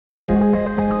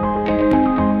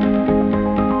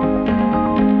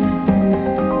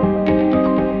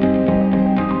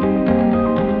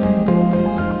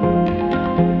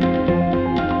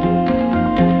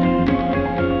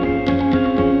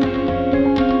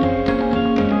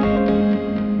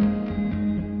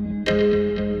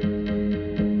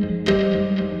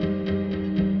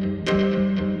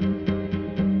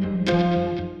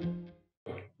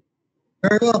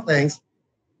Very well, thanks.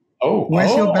 Oh,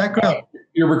 where's your background?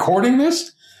 You're recording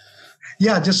this?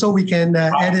 Yeah, just so we can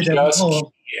edit it. Just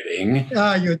kidding.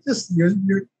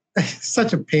 You're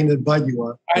such a pain in the butt you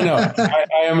are. I know.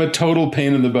 I am a total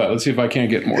pain in the butt. Let's see if I can't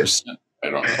get more scent.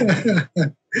 I don't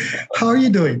know. How are you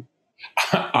doing?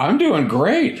 I'm doing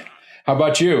great. How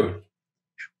about you?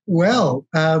 Well,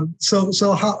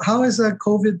 so how has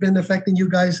COVID been affecting you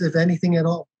guys, if anything at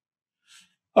all?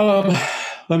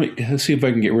 Let's see if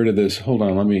I can get rid of this. Hold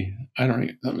on. Let me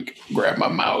grab my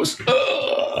mouse.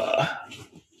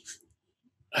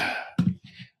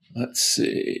 Let's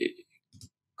see.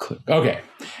 Click. Okay.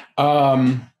 Let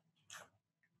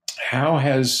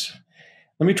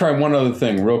me try one other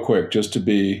thing real quick, just to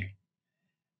be,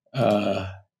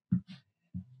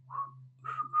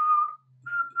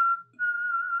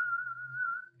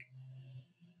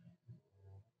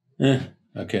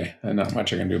 okay. Not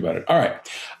much I can do about it. All right.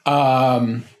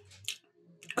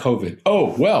 COVID.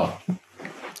 Oh, well,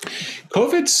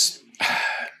 COVID's,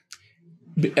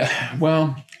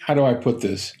 well, how do I put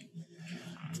this?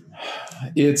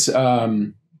 It's,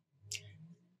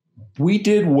 we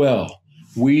did well.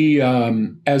 We,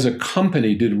 as a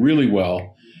company, did really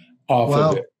well off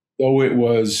of it. Though it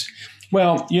was,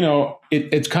 well,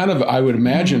 it's kind of, I would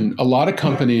imagine a lot of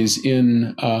companies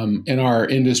in our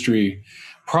industry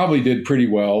probably did pretty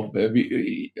well.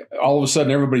 All of a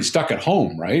sudden, everybody's stuck at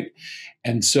home, right?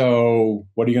 And so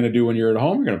what are you going to do when you're at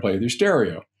home? You're going to play with your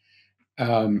stereo.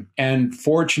 And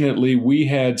fortunately, we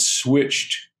had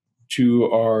switched in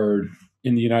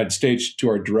the United States to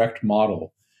our direct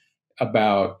model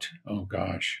about, oh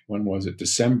gosh, when was it?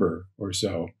 December or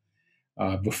so,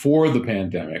 before the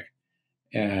pandemic.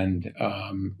 And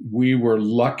we were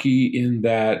lucky in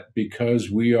that because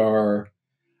we are,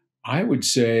 I would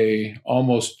say,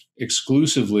 almost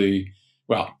exclusively,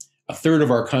 well, a third of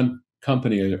our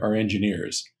company are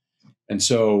engineers. And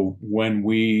so when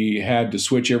we had to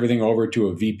switch everything over to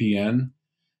a VPN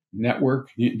network,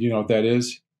 you know what that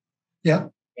is? Yeah.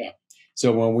 Yeah.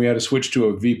 So when we had to switch to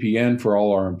a VPN for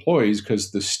all our employees,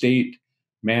 because the state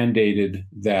mandated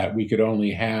that we could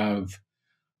only have,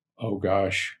 oh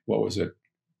gosh, what was it?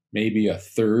 Maybe a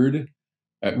third.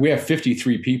 We have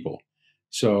 53 people.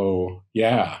 So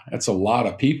yeah, that's a lot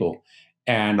of people.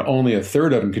 And only a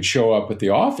third of them could show up at the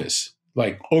office,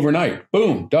 like overnight,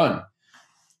 boom, done.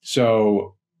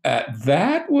 So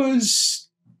that was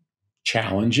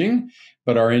challenging,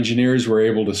 but our engineers were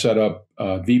able to set up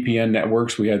VPN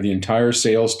networks. We had the entire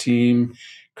sales team,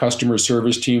 customer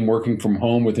service team working from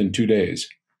home within 2 days,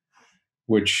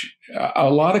 which a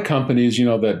lot of companies,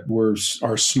 that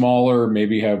are smaller,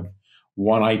 maybe have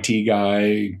one IT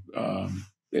guy,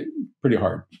 pretty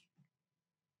hard.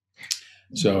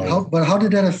 So, but how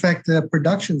did that affect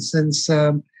production? Since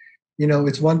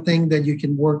it's one thing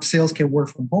that sales can work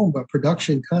from home, but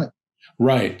production can't.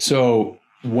 Right. So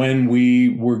when we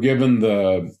were given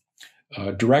the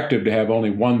directive to have only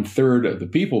 1/3 of the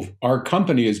people, our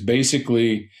company is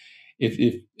basically, if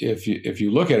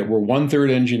you look at it, we're 1/3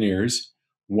 engineers,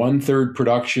 1/3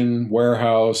 production,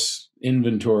 warehouse,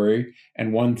 inventory,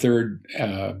 and 1/3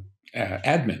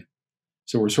 admin.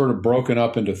 So we're sort of broken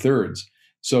up into thirds.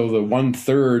 So the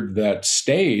 1/3 that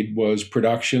stayed was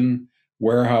production,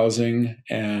 warehousing,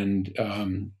 and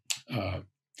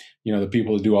the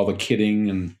people that do all the kitting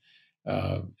and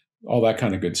all that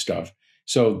kind of good stuff.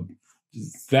 So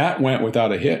that went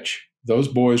without a hitch. Those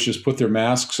boys just put their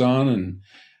masks on and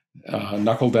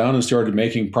knuckled down and started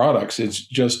making products. It's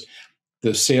just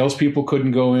the salespeople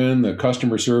couldn't go in, the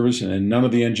customer service, and none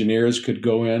of the engineers could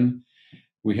go in.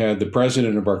 We had the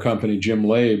president of our company, Jim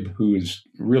Labe, who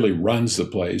really runs the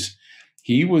place.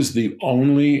 He was the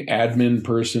only admin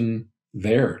person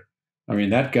there. I mean,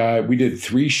 that guy, we did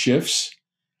 3 shifts.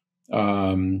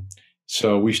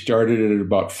 So we started at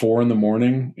about 4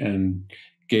 a.m. and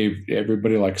gave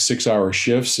everybody like 6-hour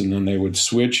shifts, and then they would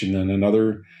switch, and then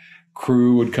another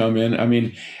crew would come in. I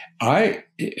mean,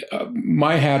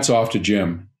 my hat's off to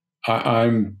Jim.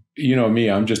 I'm me,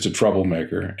 I'm just a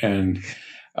troublemaker. And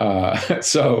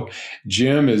so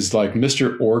Jim is like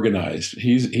Mr. Organized.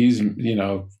 He's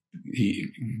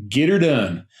get her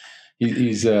done.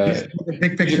 He's a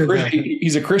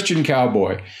Christian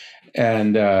cowboy,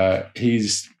 and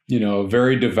he's a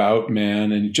very devout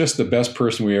man, and just the best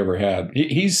person we ever had.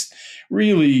 He's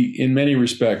really, in many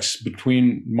respects,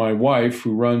 between my wife,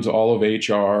 who runs all of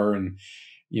HR and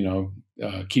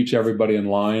keeps everybody in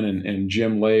line, and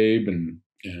Jim Labe and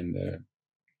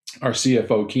our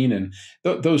CFO Keenan.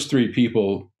 Those 3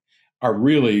 people are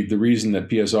really the reason that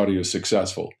PS Audio is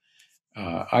successful.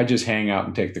 I just hang out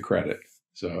and take the credit.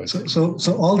 So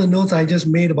all the notes I just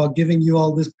made about giving you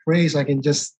all this praise, I can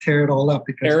just tear it all up.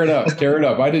 Tear it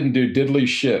up. I didn't do diddly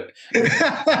shit.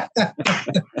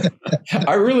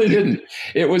 I really didn't.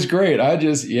 It was great. I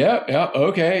just,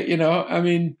 okay. You know, I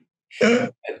mean,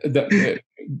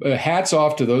 hats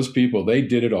off to those people. They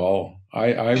did it all.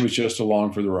 I was just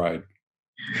along for the ride.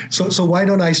 So why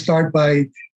don't I start by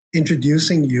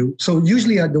introducing you? So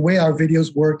usually the way our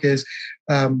videos work is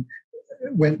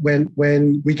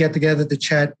when we get together to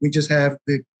chat, we just have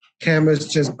the cameras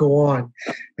just go on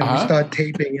and we start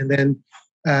taping, and then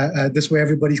this way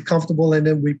everybody's comfortable, and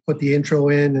then we put the intro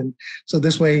in, and so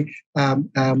this way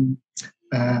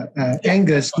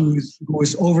Angus, who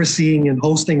is overseeing and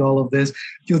hosting all of this,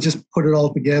 he'll just put it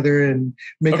all together and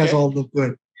make us all look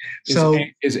good.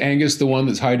 Is Angus the one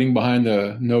that's hiding behind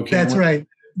the no camera?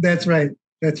 That's right.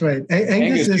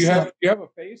 Angus, do you have a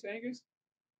face, Angus?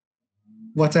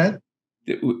 What's that?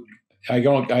 I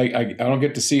don't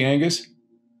get to see Angus.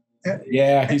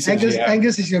 Yeah, he says Angus.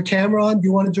 Angus, is your camera on? Do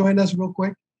you want to join us real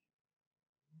quick?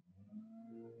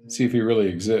 See if he really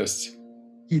exists.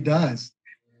 He does.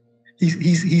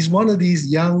 He's one of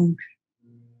these young,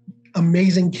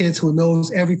 amazing kids who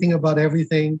knows everything about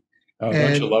everything. Oh,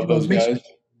 don't you love those guys?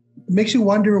 Makes you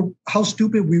wonder how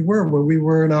stupid we were when we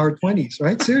were in our 20s,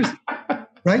 right? Seriously,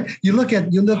 right? You look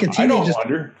at teenagers. I don't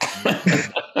wonder.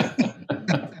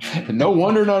 No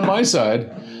wondering on my side.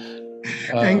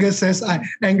 Angus says,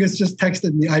 Angus just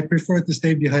texted me, I prefer to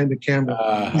stay behind the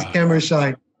camera. He's camera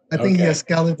shy. I think he has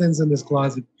skeletons in his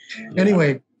closet. Yeah.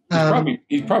 Anyway.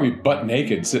 He's probably butt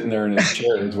naked sitting there in his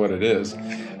chair is what it is.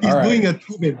 Doing a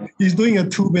tube-in. He's doing a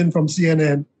tube-in from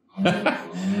CNN.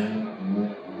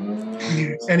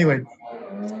 Anyway,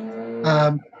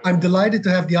 I'm delighted to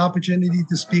have the opportunity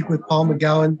to speak with Paul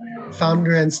McGowan,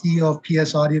 founder and CEO of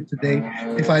PS Audio today.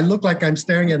 If I look like I'm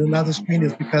staring at another screen,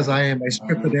 it's because I am. I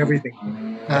scripted everything.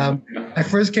 I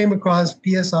first came across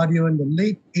PS Audio in the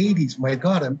late 80s. My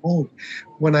God, I'm old.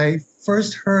 When I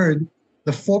first heard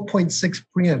the 4.6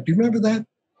 preamp. Do you remember that?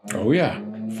 Oh, yeah.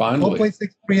 Fondly.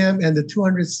 4.6 preamp and the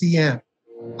 200C amp.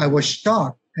 I was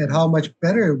shocked at how much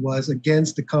better it was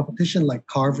against the competition like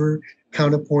Carver,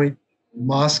 Counterpoint,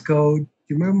 Moscow. Do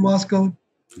you remember Moscow?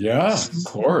 Yeah, of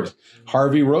course.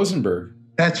 Harvey Rosenberg.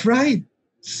 That's right.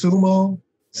 Sumo,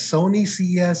 Sony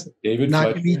CS, David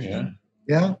Fletcher,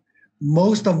 yeah.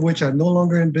 Most of which are no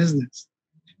longer in business.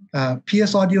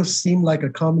 PS Audio seemed like a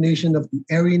combination of the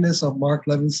airiness of Mark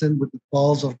Levinson with the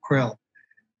balls of Krell.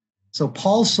 So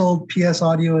Paul sold PS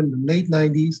Audio in the late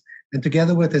 90s, and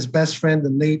together with his best friend, the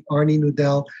late Arnie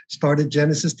Nudell, started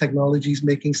Genesis Technologies,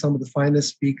 making some of the finest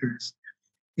speakers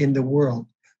in the world.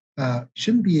 In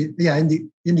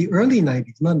the early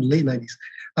 90s, not in the late 90s.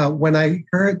 When I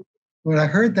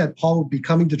heard that Paul would be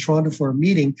coming to Toronto for a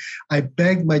meeting, I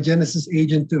begged my Genesis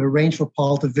agent to arrange for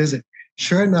Paul to visit.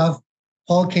 Sure enough,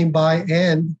 Paul came by,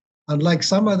 and unlike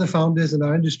some other founders in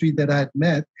our industry that I had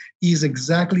met, he's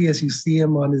exactly as you see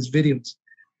him on his videos.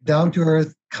 Down to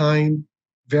earth, kind,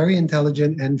 very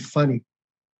intelligent, and funny.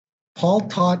 Paul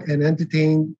taught and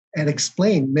entertained and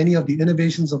explained many of the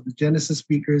innovations of the Genesis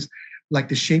speakers, like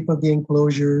the shape of the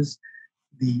enclosures,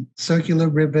 the circular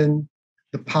ribbon,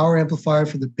 the power amplifier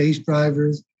for the bass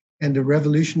drivers, and the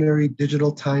revolutionary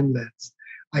digital time lens.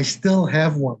 I still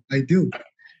have one. I do.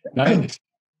 Nice.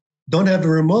 Don't have the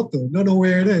remote though. Don't know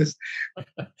where it is.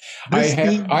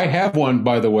 I have one,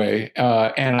 by the way,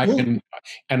 and I can.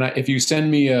 And if you send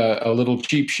me a little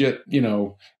cheap shit,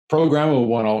 programmable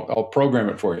one, I'll program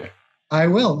it for you. I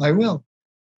will.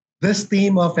 This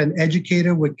theme of an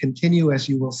educator would continue, as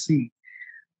you will see.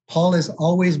 Paul has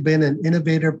always been an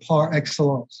innovator par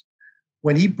excellence.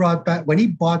 When he bought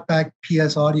back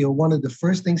PS Audio, one of the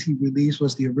first things he released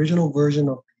was the original version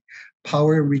of the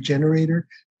power regenerator,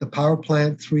 the Power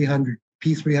Plant 300,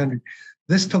 P300.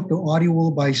 This took the audio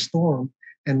world by storm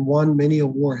and won many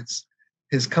awards.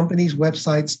 His company's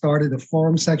website started a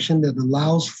forum section that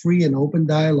allows free and open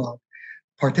dialogue.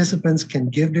 Participants can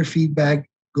give their feedback,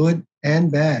 good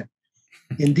and bad.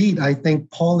 Indeed, I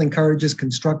think Paul encourages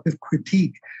constructive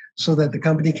critique so that the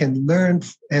company can learn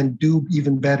and do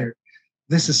even better.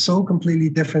 This is so completely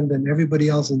different than everybody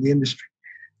else in the industry.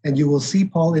 And you will see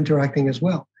Paul interacting as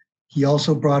well. He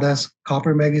also brought us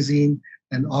Copper Magazine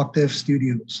and Octave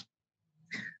Studios.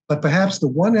 But perhaps the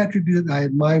one attribute I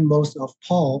admire most of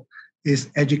Paul is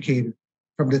educator.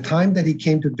 From the time that he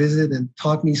came to visit and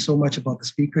taught me so much about the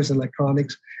speakers and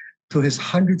electronics, to his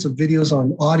hundreds of videos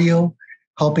on audio,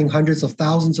 helping hundreds of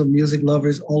thousands of music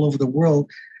lovers all over the world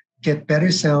get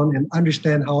better sound and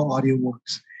understand how audio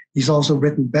works. He's also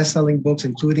written best-selling books,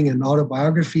 including an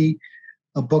autobiography,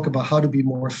 a book about how to be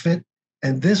more fit,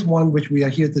 and this one, which we are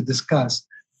here to discuss,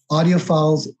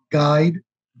 Audiophile's Guide,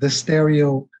 the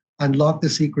Stereo, Unlock the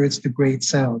Secrets to Great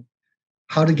Sound.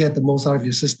 How to get the most out of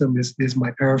your system is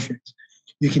my paraphrase.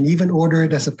 You can even order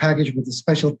it as a package with a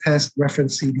special test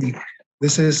reference CD.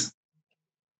 This is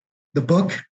the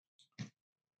book,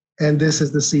 and this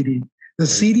is the CD. The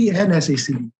CD and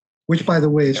SACD, which, by the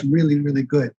way, is really, really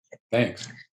good. Thanks.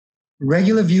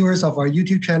 Regular viewers of our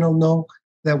YouTube channel know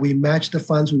that we match the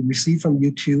funds we receive from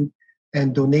YouTube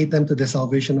and donate them to the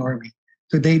Salvation Army.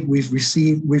 To date, we've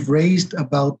raised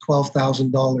about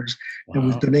 $12,000, and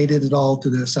we've donated it all to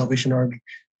the Salvation Army.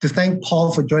 To thank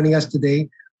Paul for joining us today,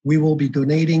 we will be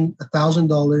donating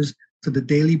 $1,000 to the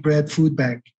Daily Bread Food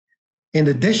Bank. In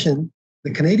addition,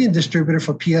 the Canadian distributor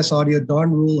for PS Audio,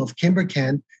 Don Rule of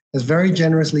Kimbercan, has very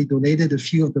generously donated a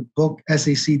few of the book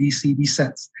SACD CD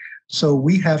sets. So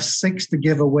we have 6 to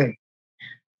give away.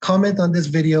 Comment on this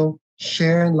video,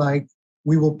 share and like.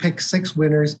 We will pick 6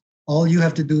 winners. All you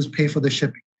have to do is pay for the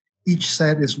shipping. Each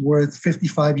set is worth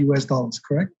 $55 US,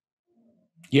 correct?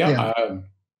 Yeah.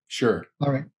 Sure.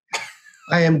 All right.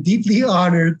 I am deeply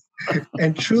honored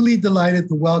and truly delighted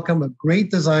to welcome a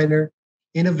great designer,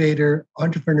 innovator,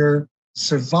 entrepreneur,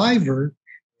 survivor,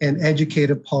 and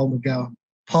educator, Paul McGowan.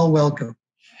 Paul, welcome.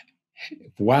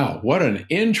 Wow, what an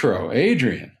intro,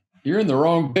 Adrian. You're in the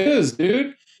wrong biz,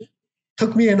 dude.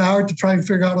 Took me an hour to try and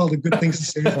figure out all the good things to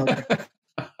say about it.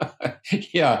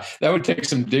 Yeah, that would take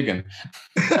some digging.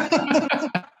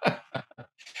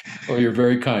 Well, you're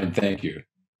very kind. Thank you.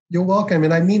 You're welcome,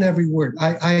 and I mean every word.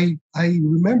 I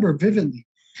remember vividly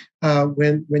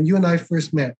when you and I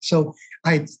first met. So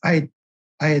I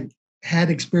had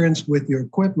experience with your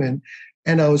equipment,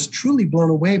 and I was truly blown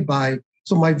away by.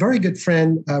 So my very good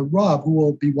friend Rob, who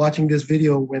will be watching this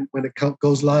video when it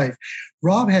goes live,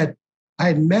 I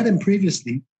had met him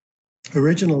previously,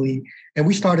 originally, and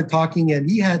we started talking, and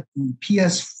he had the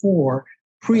PS4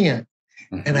 preamp.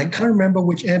 Mm-hmm. And I can't remember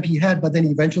which amp he had, but then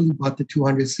he eventually bought the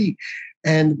 200C.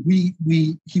 And he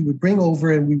would bring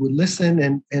over and we would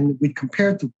listen and we'd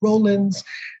compare it to Roland's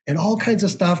and all kinds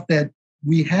of stuff that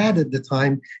we had at the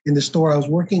time in the store I was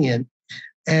working in.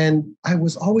 And I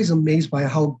was always amazed by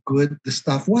how good the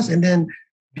stuff was. And then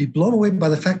be blown away by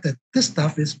the fact that this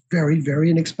stuff is very,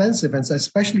 very inexpensive. And so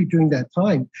especially during that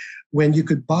time when you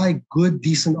could buy good,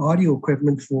 decent audio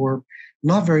equipment for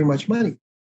not very much money.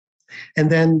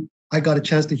 And then I got a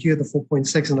chance to hear the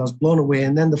 4.6 and I was blown away.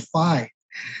 And then the 5.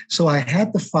 So I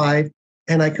had the 5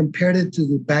 and I compared it to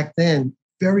the back then,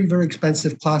 very, very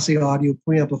expensive Class A audio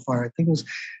preamplifier. I think it was,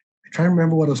 I'm trying to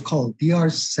remember what it was called,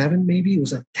 DR7 maybe. It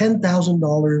was a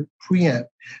 $10,000 preamp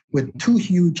with 2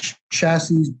 huge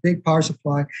chassis, big power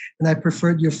supply, and I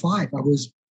preferred your 5. I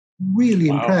was really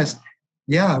impressed.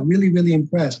 Yeah, really, really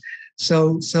impressed.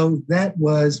 So that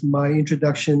was my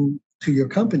introduction to your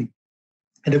company.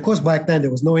 And of course, back then, there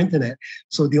was no internet.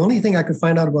 So the only thing I could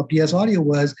find out about PS Audio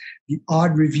was the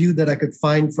odd review that I could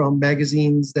find from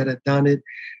magazines that had done it.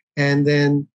 And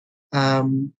then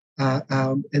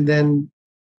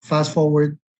fast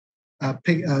forward,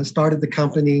 started the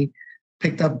company,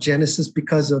 picked up Genesis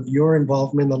because of your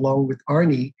involvement along with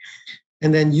Arnie.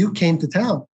 And then you came to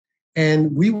town.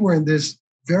 And we were in this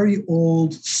very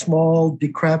old, small,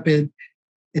 decrepit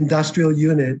industrial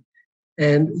unit.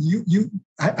 And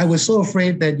I was so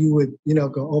afraid that you would,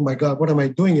 go, oh my God, what am I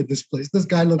doing at this place? This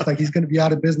guy looks like he's going to be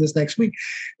out of business next week.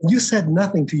 You said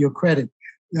nothing, to your credit.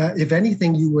 If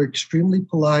anything, you were extremely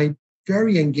polite,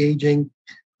 very engaging,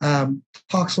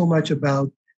 talked so much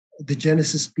about the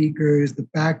Genesis speakers, the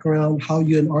background, how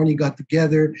you and Arnie got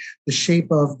together, the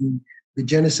shape of the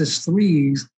Genesis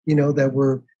 3s, that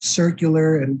were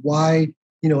circular, and why,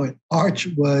 an arch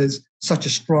was such a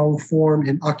strong form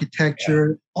in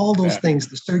architecture, all those things,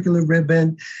 the circular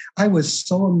ribbon. I was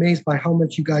so amazed by how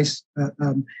much you guys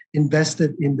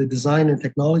invested in the design and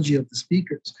technology of the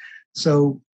speakers.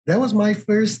 So that was my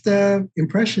first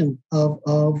impression of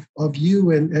you,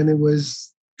 and it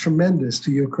was tremendous,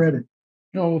 to your credit.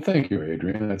 Oh, well, thank you,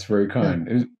 Adrian. That's very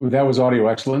kind. Yeah. That was Audio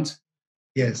Excellence?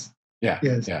 Yes. Yeah.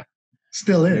 Yes. Yeah.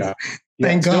 Still is. Yeah.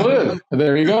 Thank God. Still is.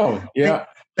 There you go. Yeah.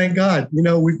 Thank God.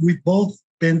 We've both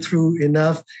been through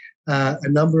enough, a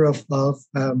number of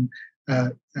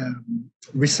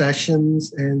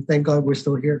recessions, and thank God we're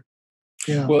still here.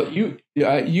 Yeah. Well,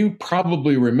 you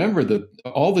probably remember that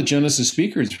all the Genesis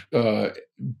speakers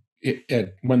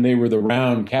when they were the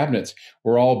round cabinets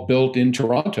were all built in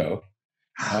Toronto.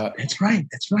 That's right.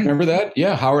 Remember that?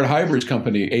 Yeah, Howard Hyber's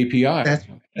company, API.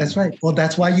 That's right. Well,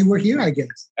 that's why you were here, I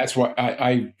guess. That's why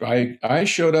I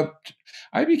showed up.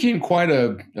 I became quite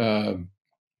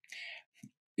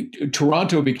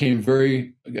Toronto became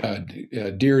very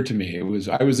dear to me.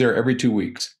 I was there every 2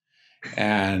 weeks,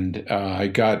 And I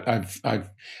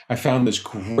found this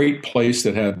great place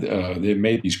that had they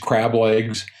made these crab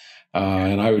legs,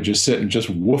 and I would just sit and just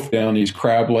woof down these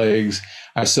crab legs.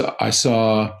 I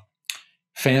saw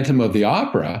Phantom of the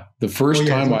Opera. The first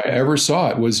time I ever saw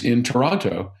it was in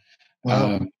Toronto.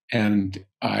 Wow. And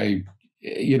I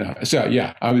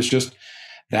was just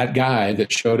that guy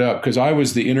that showed up because I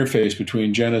was the interface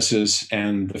between Genesis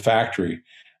and the factory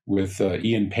with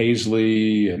Ian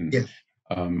Paisley and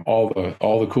all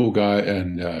the cool guy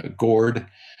and Gord.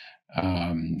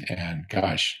 And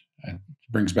gosh, it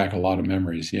brings back a lot of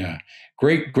memories. Yeah.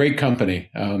 Great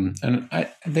company.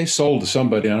 They sold to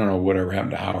somebody. I don't know whatever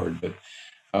happened to Howard,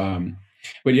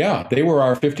 but yeah, they were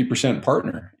our 50%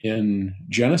 partner in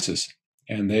Genesis,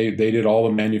 and they did all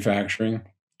the manufacturing.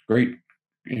 Great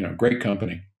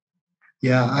company.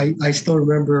 Yeah, I still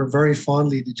remember very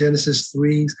fondly the Genesis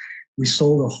 3s. We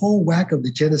sold a whole whack of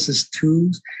the Genesis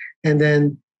 2s, and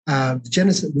then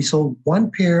we sold one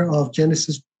pair of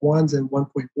Genesis 1s and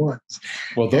 1.1s.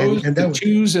 Well, the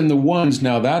 2s and the 1s,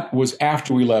 now that was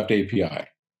after we left API.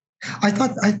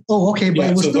 Okay, but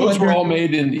it was so those were all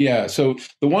made in, so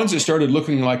the ones that started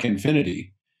looking like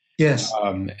Infinity, yes,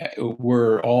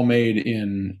 were all made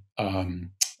in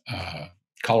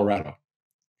Colorado.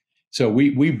 So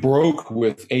we broke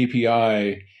with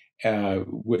API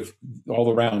with all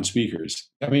the round speakers.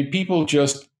 I mean, people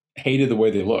just hated the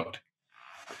way they looked.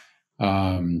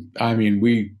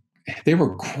 They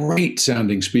were great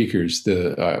sounding speakers,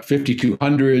 the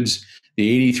 5200s,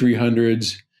 the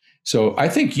 8300s. So I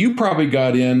think you probably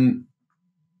got in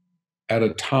at a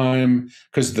time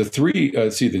because the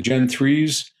Gen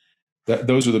 3s,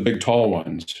 those are the big tall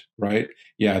ones, right?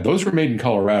 Yeah, those were made in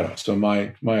Colorado. So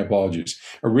my apologies.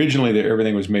 Originally,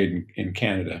 everything was made in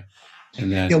Canada,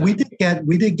 and then we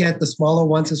did get the smaller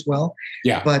ones as well.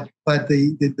 Yeah, but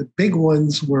the big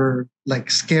ones were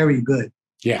like scary good.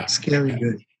 Yeah, scary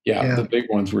good. Yeah, the big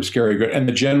ones were scary good, and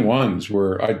the Gen 1s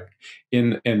were.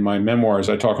 In my memoirs,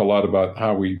 I talk a lot about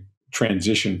how we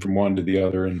transitioned from one to the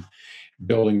other and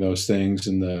building those things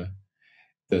and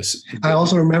I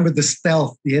also remember the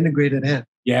Stealth, the integrated amp.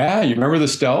 Yeah, you remember the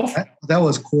Stealth? That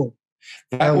was cool.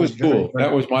 That was cool.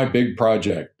 That was my big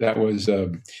project. That was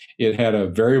it had a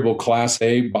variable Class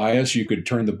A bias. You could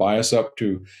turn the bias up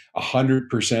to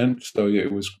 100%, so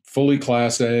it was fully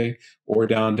Class A or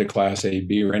down to Class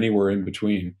AB or anywhere in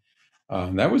between.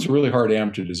 That was a really hard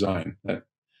amp to design.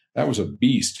 That was a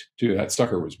beast too. That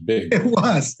sucker was big. It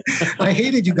was. I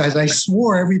hated you guys. I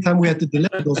swore every time we had to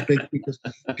deliver those big speakers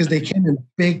because they came in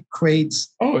big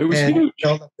crates. Oh, it was huge.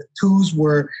 The 2s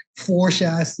were 4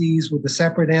 chassis with a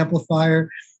separate amplifier,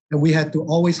 and we had to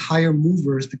always hire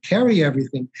movers to carry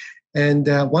everything. And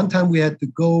one time we had to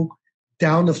go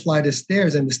down the flight of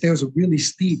stairs, and the stairs were really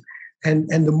steep. And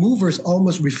the movers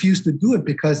almost refused to do it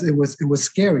because it was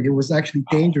scary. It was actually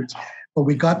dangerous. But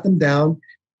we got them down.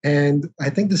 And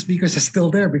I think the speakers are still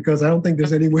there because I don't think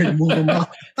there's any way to move them out.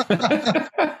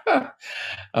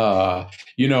 The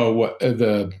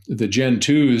Gen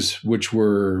 2s, which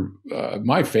were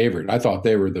my favorite, I thought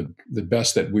they were the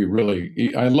best that we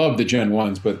really. I love the Gen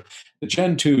 1s, but the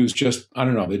Gen 2s just, I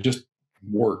don't know, they just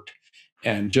worked.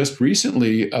 And just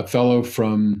recently, a fellow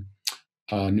from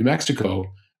New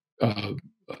Mexico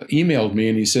emailed me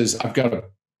and he says, I've got a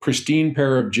pristine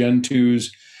pair of Gen 2s.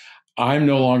 I'm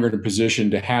no longer in a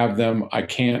position to have them. I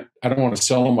don't want to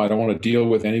sell them. I don't want to deal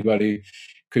with anybody.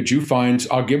 Could you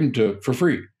I'll give them for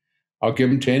free. I'll give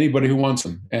them to anybody who wants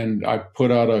them. And I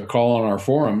put out a call on our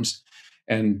forums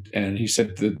and he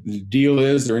said, the deal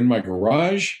is they're in my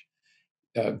garage.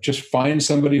 Just find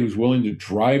somebody who's willing to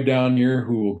drive down here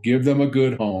who will give them a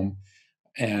good home.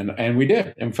 And we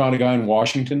did, and found a guy in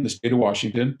Washington, the state of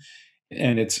Washington.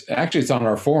 And it's on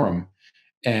our forum.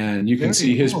 And you can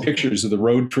see his pictures of the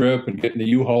road trip and getting the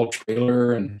U-Haul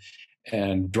trailer and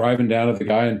driving down to the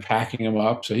guy and packing him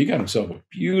up. So he got himself a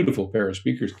beautiful pair of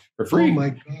speakers for free. Oh my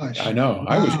gosh. I know. Wow.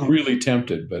 I was really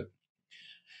tempted, but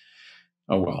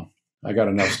oh well. I got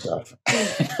enough stuff.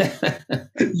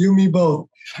 You, me both.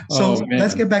 So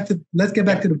let's get back to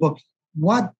the book.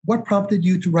 What prompted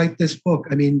you to write this book?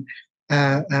 I mean,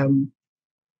 there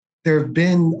have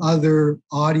been other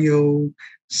audio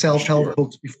self-help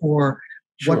books before.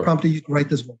 Sure. What prompted you to write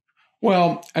this book?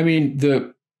 Well, I mean,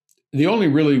 the only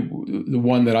really the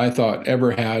one that I thought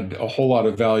ever had a whole lot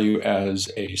of value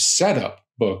as a setup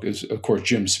book is, of course,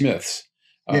 Jim Smith's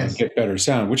Get Better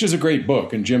Sound, which is a great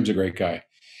book, and Jim's a great guy.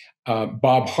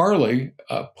 Bob Harley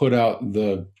put out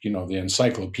the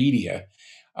encyclopedia,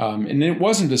 and it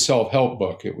wasn't a self-help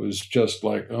book. It was just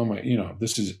like, oh my,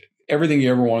 this is everything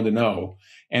you ever wanted to know,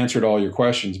 answered all your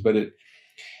questions. But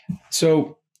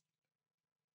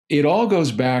it all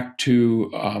goes back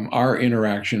to our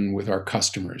interaction with our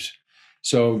customers.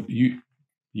 So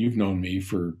you've known me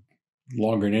for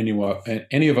longer than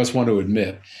any of us want to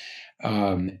admit.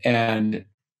 And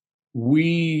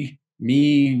we've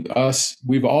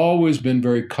always been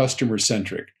very customer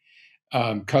centric.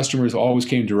 Customers always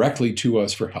came directly to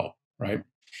us for help, right?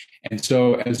 And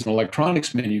so as an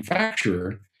electronics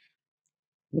manufacturer,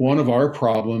 one of our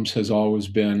problems has always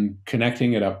been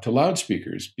connecting it up to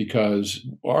loudspeakers, because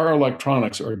our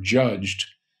electronics are judged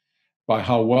by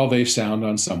how well they sound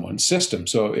on someone's system.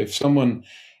 So if someone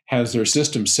has their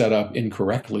system set up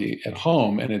incorrectly at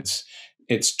home and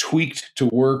it's tweaked to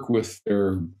work with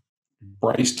their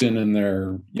Bryston and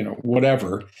their,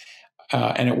 whatever,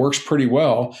 and it works pretty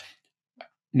well,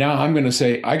 now I'm going to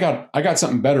say, I got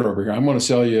something better over here. I'm going to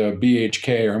sell you a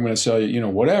BHK, or I'm going to sell you,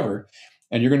 whatever.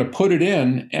 And you're going to put it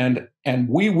in, and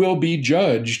we will be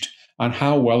judged on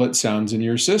how well it sounds in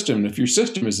your system. And if your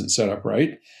system isn't set up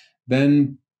right,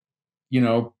 then,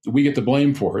 we get the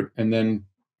blame for it, and then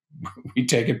we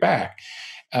take it back.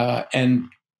 And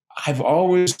I've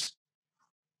always,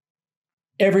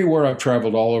 everywhere I've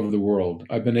traveled all over the world,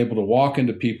 I've been able to walk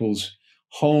into people's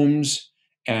homes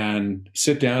and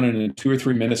sit down, and in 2 or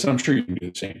 3 minutes, and I'm sure you can do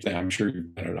the same thing. I'm sure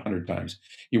you've done it 100 times.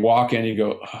 You walk in, you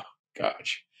go, oh,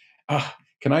 gosh.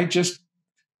 Can I just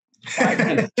 5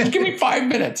 minutes? Just give me 5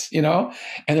 minutes, And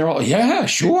they're all, yeah,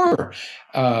 sure.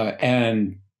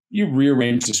 And you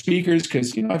rearrange the speakers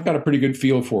because, I've got a pretty good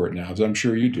feel for it now, as I'm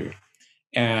sure you do.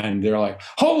 And they're like,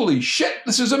 holy shit,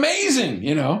 this is amazing,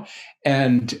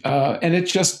 And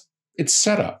it's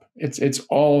set up. It's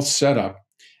all set up.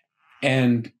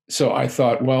 And so I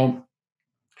thought, well,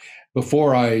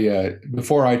 before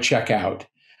I check out,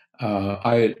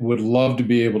 I would love to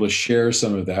be able to share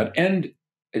some of that. And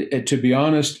to be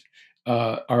honest,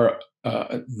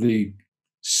 the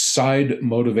side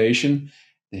motivation,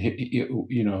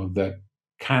 that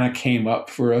kind of came up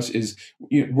for us is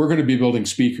we're going to be building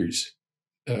speakers.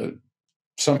 I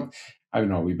don't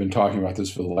know, we've been talking about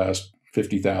this for the last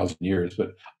 50,000 years,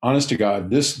 but honest to God,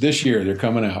 this year they're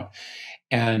coming out.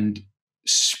 And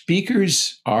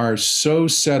speakers are so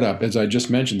set up, as I just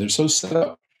mentioned, they're so set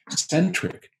up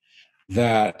centric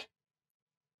that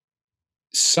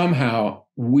somehow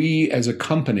we as a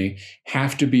company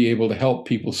have to be able to help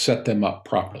people set them up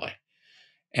properly.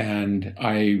 And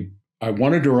I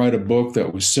wanted to write a book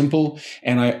that was simple.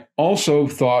 And I also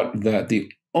thought that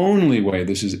the only way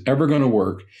this is ever going to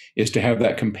work is to have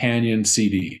that companion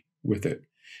CD with it.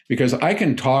 Because I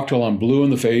can talk till I'm blue in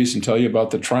the face and tell you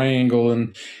about the triangle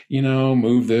and,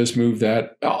 move this, move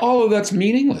that. All of that's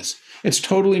meaningless. It's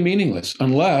totally meaningless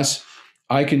unless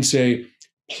I can say,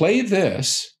 play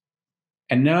this,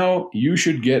 and now you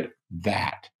should get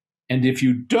that. And if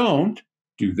you don't,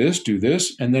 do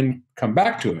this, and then come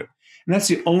back to it. And that's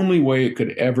the only way it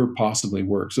could ever possibly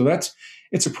work. So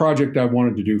it's a project I've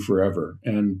wanted to do forever.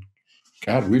 And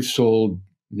God, we've sold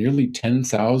nearly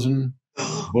 10,000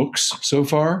 books so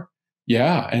far.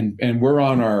 Yeah. And we're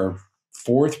on our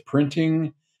 4th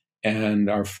printing and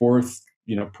our 4th,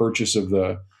 purchase of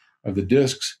the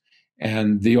discs.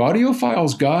 And the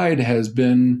Audiophile's Guide has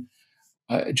been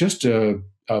just a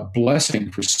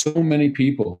blessing for so many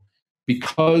people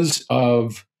because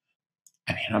of,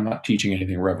 I'm not teaching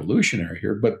anything revolutionary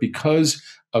here, but because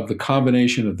of the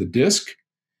combination of the disc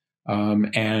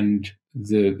and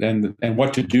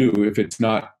what to do if it's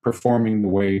not performing the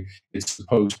way it's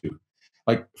supposed to.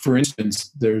 Like, for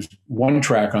instance, there's one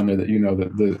track on there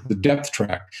that the depth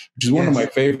track, which is one of my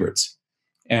favorites.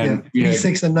 And 3,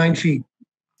 6, and 9 feet.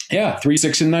 Yeah, 3,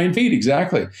 6, and 9 feet,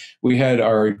 exactly. We had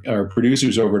our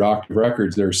producers over at Octave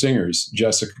Records, they're singers,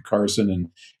 Jessica Carson and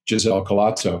Giselle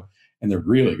Colazzo, and they're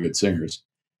really good singers.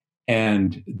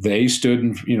 And they stood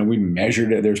and, we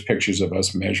measured it. There's pictures of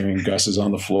us measuring Gus's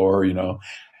on the floor,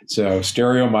 So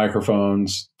stereo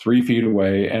microphones 3 feet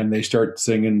away, and they start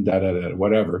singing da-da-da,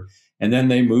 whatever. And then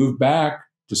they move back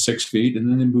to 6 feet, and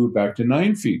then they move back to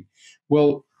 9 feet.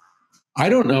 Well, I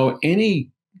don't know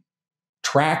any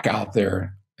track out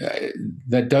there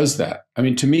that does that.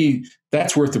 To me,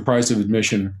 that's worth the price of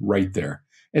admission right there.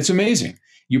 It's amazing.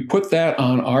 You put that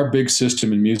on our big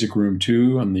system in Music Room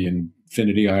 2 on the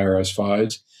Infinity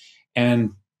IRS-5s,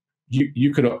 and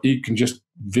you can just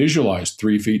visualize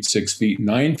 3 feet, 6 feet,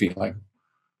 9 feet, like,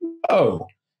 oh,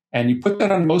 and you put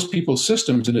that on most people's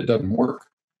systems and it doesn't work.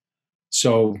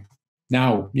 So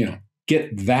now,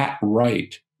 get that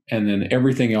right, and then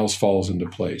everything else falls into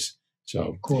place.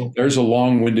 So cool. There's a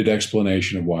long-winded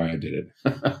explanation of why I did it.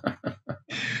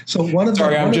 So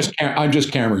I'm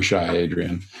just camera shy,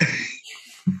 Adrian.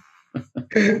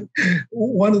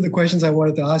 One of the questions I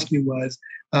wanted to ask you was,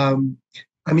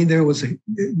 I mean,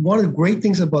 one of the great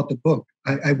things about the book.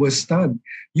 I was stunned.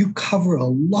 You cover a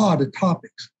lot of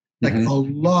topics, like a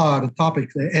lot of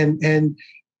topics, and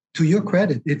to your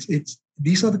credit, it's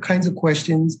these are the kinds of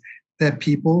questions that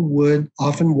people would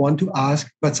often want to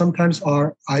ask, but sometimes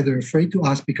are either afraid to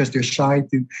ask because they're shy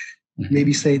to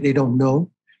maybe say they don't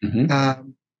know,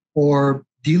 or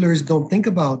dealers don't think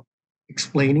about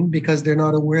explaining because they're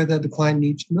not aware that the client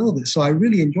needs to know this. So I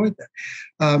really enjoyed that.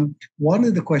 One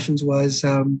of the questions was,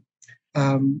 out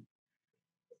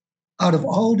of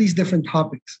all these different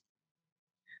topics,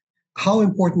 how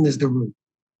important is the room?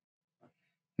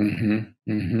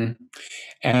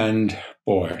 And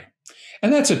boy,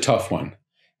 and that's a tough one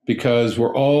because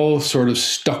we're all sort of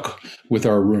stuck with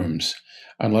our rooms,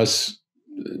 unless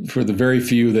for the very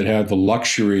few that have the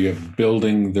luxury of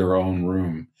building their own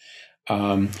room.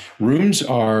 Rooms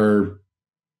are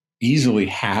easily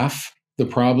half the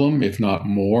problem, if not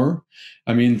more.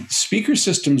 I mean, speaker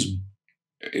systems,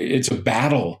 it's a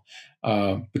battle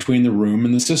between the room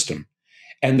and the system.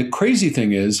 And the crazy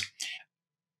thing is,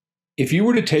 if you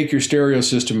were to take your stereo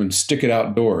system and stick it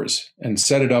outdoors and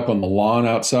set it up on the lawn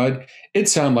outside, it'd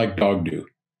sound like dog do.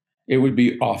 It would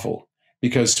be awful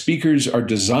because speakers are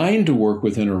designed to work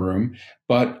within a room,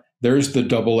 but there's the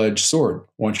double-edged sword.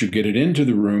 Once you get it into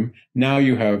the room, now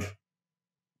you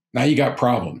got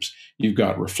problems. You've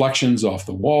got reflections off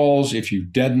the walls. If you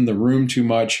deaden the room too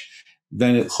much,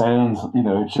 then it sounds,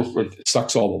 it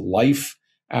sucks all the life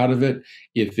out of it.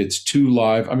 If it's too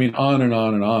live, I mean, on and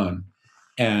on and on.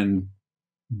 And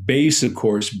bass, of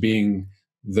course, being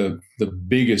the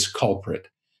biggest culprit.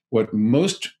 What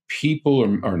most people, or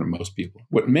not most people,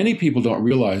 what many people don't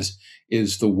realize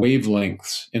is the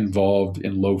wavelengths involved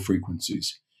in low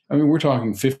frequencies. I mean, we're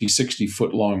talking 50, 60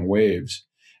 foot long waves.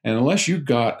 And unless you've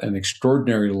got an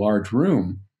extraordinarily large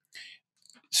room,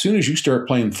 as soon as you start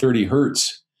playing 30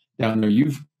 hertz down there,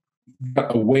 you've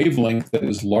got a wavelength that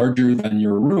is larger than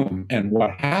your room. And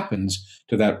what happens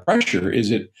to that pressure is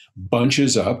it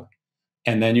bunches up,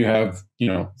 and then you have,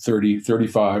 30,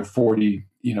 35, 40,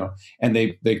 and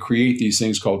they create these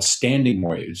things called standing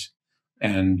waves.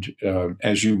 And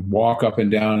as you walk up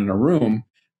and down in a room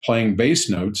playing bass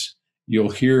notes, you'll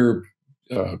hear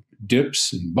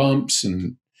dips and bumps,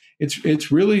 and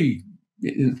it's really,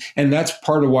 and that's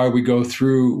part of why we go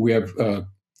through. We have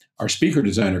our speaker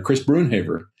designer, Chris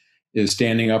Brunhaver, is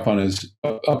standing up on his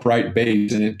upright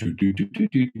bass, and it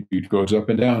goes up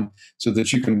and down so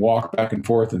that you can walk back and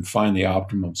forth and find the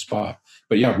optimum spot.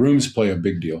 But yeah, rooms play a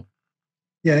big deal.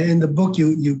 Yeah, in the book,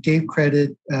 you gave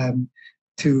credit to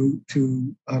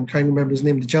I'm trying to remember his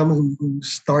name, the gentleman who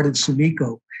started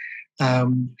Sumiko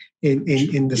in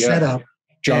the setup.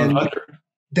 John Hunter.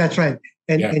 That's right,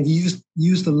 and he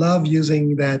used to love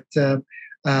using that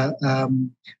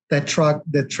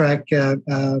track.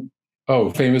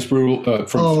 Famous Brutal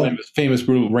famous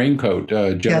Brutal Raincoat.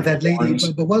 That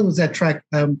lady. But what was that track?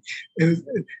 It was,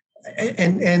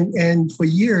 and for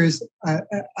years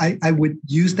I would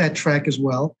use that track as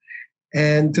well,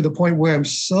 and to the point where I'm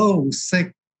so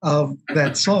sick of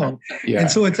that song. And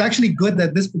so it's actually good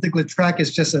that this particular track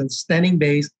is just a standing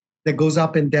bass that goes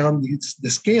up and down the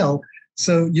scale,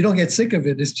 so you don't get sick of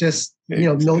it. It's just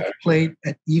notes played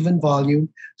at even volume,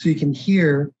 so you can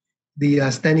hear the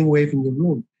standing wave in your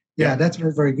room. Yeah, that's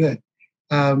very, very good.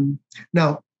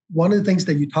 Now, one of the things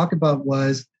that you talked about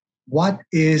was, what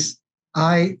is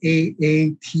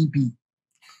IAATB?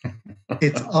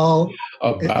 It's all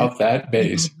about that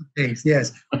bass.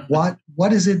 Yes.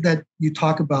 What is it that you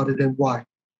talk about it, and why?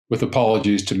 With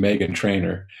apologies to Megan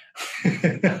Trainor.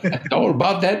 All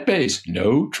about that bass,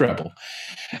 no treble.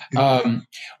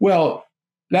 Well,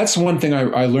 that's one thing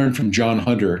I learned from John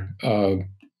Hunter,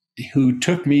 who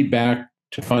took me back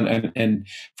to fun. And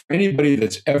for anybody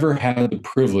that's ever had the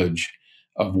privilege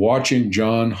of watching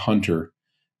John Hunter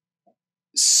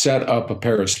set up a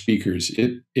pair of speakers,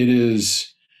 it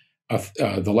is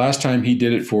the last time he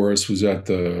did it for us was at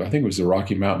I think it was the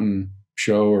Rocky Mountain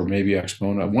show, or maybe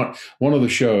Expo, one of the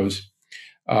shows,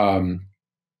 and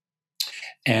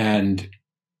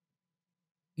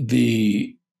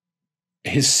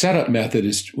his setup method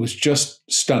was just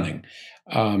stunning.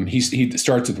 He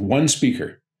starts with one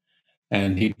speaker,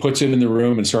 and he puts it in the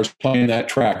room and starts playing that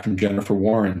track from Jennifer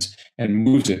Warren's and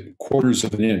moves it quarters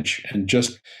of an inch. And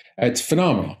it's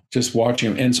phenomenal just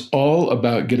watching him. And it's all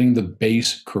about getting the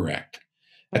bass correct.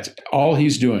 That's all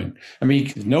he's doing. I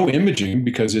mean, no imaging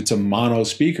because it's a mono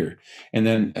speaker. And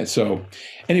then, so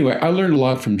anyway, I learned a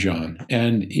lot from John.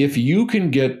 And if you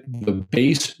can get the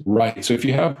bass right, so if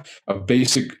you have a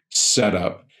basic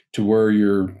setup to where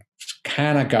you're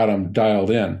kind of got them dialed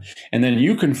in, and then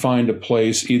you can find a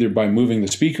place either by moving the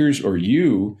speakers or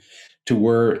you to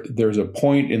where there's a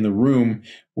point in the room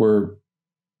where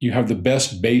you have the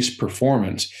best bass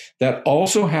performance. That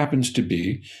also happens to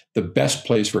be the best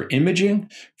place for imaging,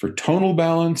 for tonal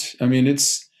balance. I mean,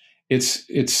 it's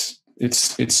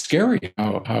scary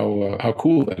how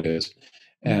cool that is.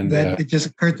 And that it just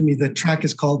occurred to me, the track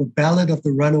is called "The Ballad of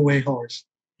the Runaway Horse."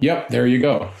 Yep, there you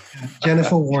go.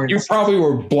 Jennifer Warren. You probably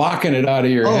were blocking it out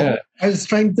of your head. I was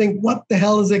trying to think, what the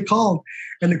hell is it called?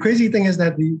 And the crazy thing is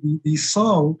that the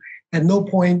song, at no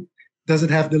point does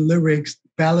it have the lyrics,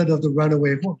 Ballad of the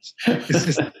Runaway Horse. It's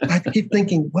just, I keep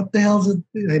thinking, what the hell is it?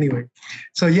 Anyway,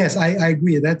 so yes, I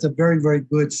agree. That's a very, very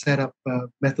good setup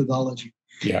methodology.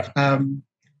 Yeah.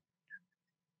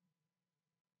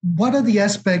 What are the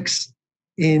aspects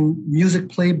in music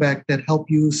playback that help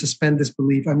you suspend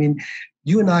disbelief? I mean,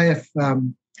 you and I have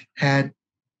had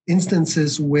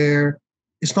instances where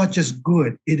it's not just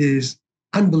good, it is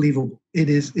unbelievable. It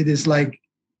is like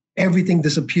everything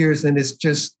disappears and it's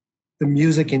just the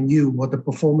music in you or the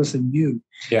performance in you.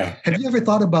 Yeah. Have you ever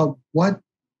thought about what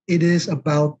it is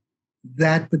about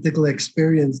that particular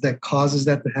experience that causes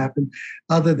that to happen,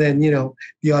 other than,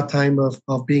 the odd time of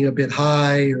being a bit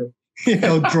high or,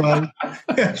 drunk?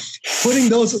 putting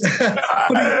those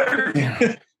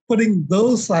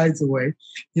sides away,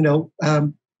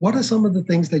 what are some of the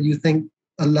things that you think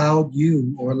allowed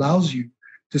you or allows you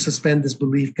to suspend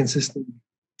disbelief consistently?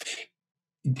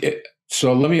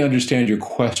 So let me understand your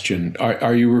question.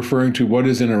 Are you referring to what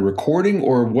is in a recording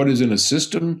or what is in a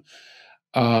system?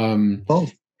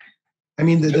 Both. I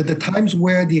mean, the times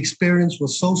where the experience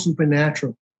was so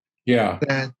supernatural. Yeah.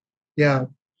 Yeah.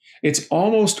 It's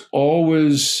almost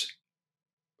always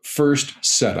first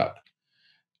setup.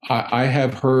 I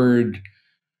have heard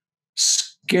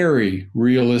scary,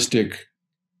 realistic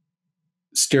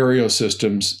stereo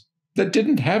systems that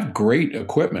didn't have great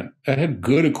equipment, that had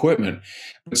good equipment,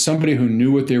 but somebody who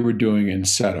knew what they were doing in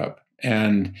setup.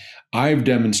 And I've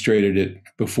demonstrated it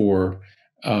before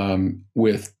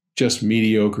with just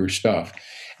mediocre stuff.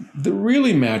 The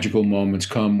really magical moments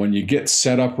come when you get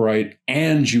set up right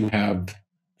and you have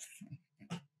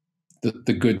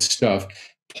the good stuff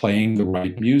playing the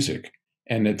right music.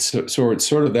 And it's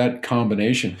sort of that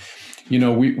combination.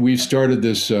 We've started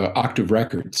this Octave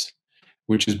Records,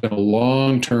 which has been a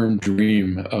long-term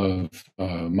dream of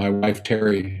my wife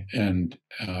Terry and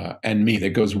me.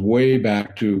 That goes way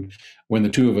back to when the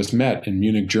two of us met in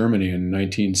Munich, Germany, in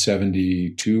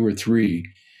 1972 or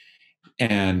 3,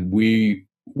 and we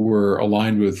were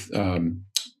aligned with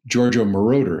Giorgio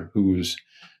Moroder, who's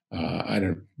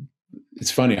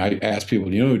It's funny. I ask people,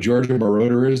 "Do you know who Giorgio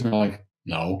Moroder is?" And I'm like,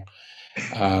 "No."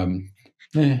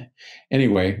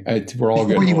 Anyway, we're all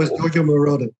good. Before he was Giorgio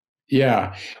Moroder.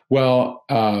 Yeah. Well,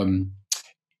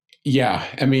 yeah.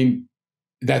 I mean,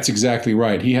 that's exactly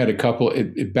right. He had a couple.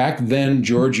 Back then,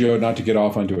 Giorgio, not to get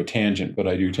off onto a tangent, but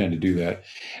I do tend to do that.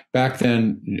 Back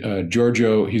then,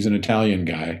 Giorgio, he's an Italian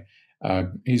guy.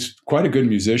 He's quite a good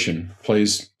musician,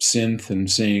 plays synth and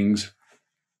sings.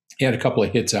 He had a couple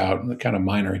of hits out, kind of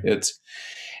minor hits.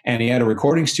 And he had a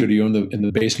recording studio in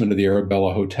the basement of the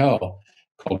Arabella Hotel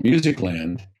called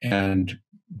Musicland. And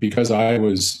because I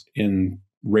was in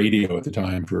radio at the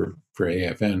time for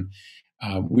AFN,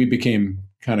 we became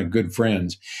kind of good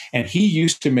friends. And he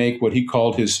used to make what he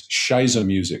called his Scheiße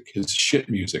music, his shit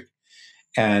music.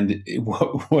 And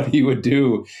what he would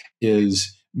do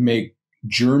is make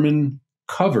German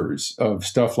covers of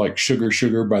stuff like Sugar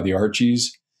Sugar by the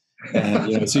Archies.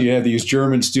 And so you have these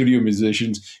German studio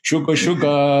musicians, Sugar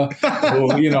Sugar,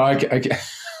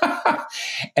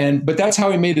 but that's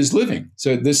how he made his living.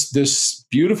 So this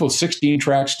beautiful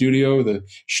 16-track studio, the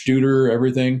Studer,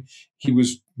 everything, he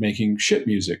was making shit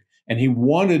music, and he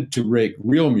wanted to make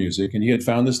real music. And he had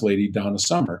found this lady, Donna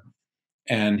Summer,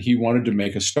 and he wanted to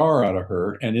make a star out of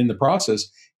her. And in the process,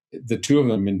 the two of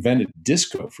them invented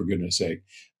disco, for goodness sake.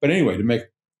 But anyway, to make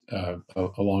a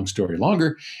long story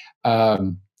longer, I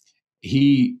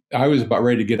was about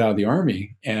ready to get out of the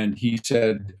Army, and he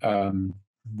said,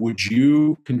 would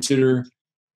you consider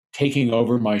taking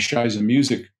over my Scheiße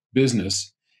music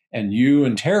business? And you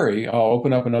and Terry, I'll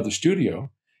open up another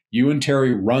studio. You and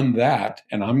Terry run that,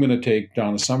 and I'm going to take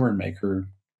Donna Summer and make her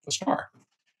a star.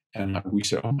 And we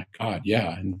said, oh my God,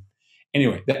 yeah. And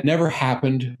anyway, that never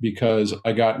happened because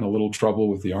I got in a little trouble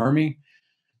with the Army.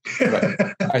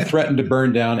 I threatened to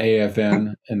burn down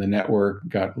AFN, and the network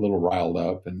got a little riled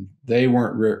up, and they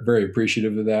weren't very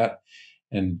appreciative of that.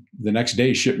 And the next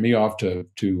day shipped me off to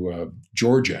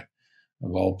Georgia,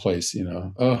 of all places,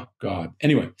 Oh God.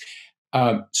 Anyway,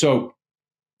 so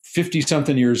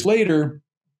 50-something years later,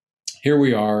 here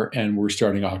we are, and we're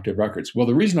starting Octave Records. Well,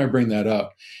 the reason I bring that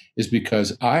up is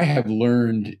because I have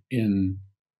learned in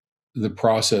the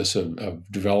process of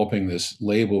developing this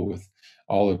label with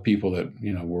all the people that,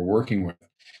 we're working with,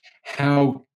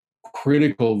 how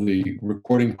critical the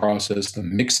recording process, the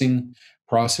mixing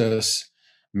process,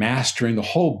 mastering, the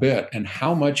whole bit, and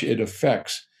how much it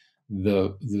affects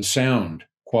the sound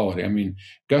quality. I mean,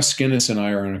 Gus Skinnis and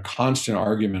I are in a constant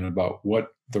argument about what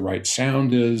the right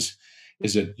sound is.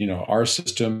 Is it, our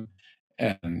system,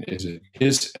 and is it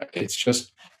his?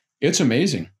 It's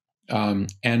amazing.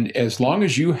 And as long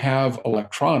as you have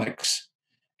electronics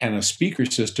and a speaker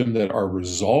system that are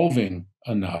resolving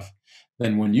enough,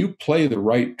 then when you play the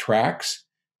right tracks,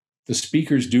 the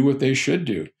speakers do what they should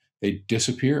do. They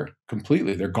disappear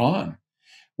completely. They're gone.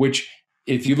 Which,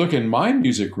 if you look in my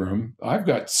music room, I've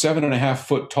got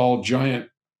 7.5-foot tall giant,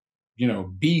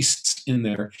 beasts in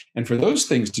there. And for those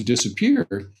things to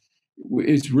disappear,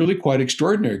 it's really quite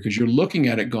extraordinary, because you're looking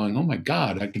at it going, oh my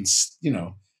God, I can,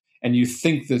 and you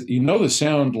think that, the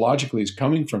sound logically is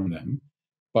coming from them,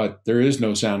 but there is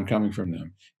no sound coming from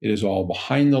them. It is all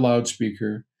behind the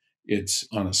loudspeaker. It's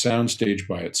on a sound stage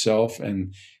by itself.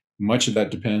 And much of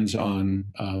that depends on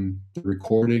the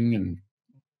recording and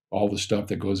all the stuff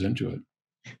that goes into it.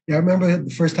 Yeah, I remember the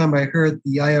first time I heard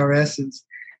the IRSs,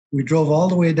 we drove all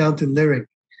the way down to Lyric.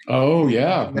 Oh,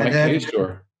 yeah, my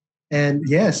K-store. And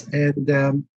yes,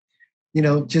 and,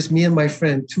 just me and my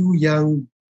friend, two young,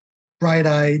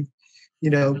 bright-eyed,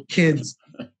 kids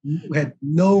who had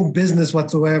no business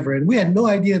whatsoever. And we had no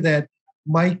idea that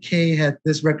Mike K had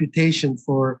this reputation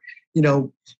for,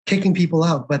 kicking people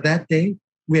out. But that day,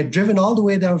 we had driven all the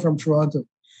way down from Toronto.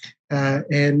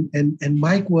 And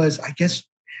Mike was, I guess,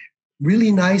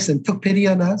 really nice and took pity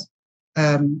on us.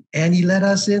 And he let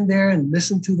us in there and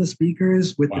listen to the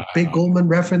speakers with the big Goldman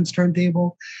reference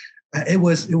turntable. It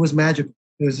was magical.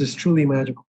 It was just truly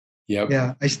magical. Yep.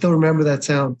 Yeah, I still remember that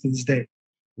sound to this day.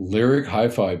 Lyric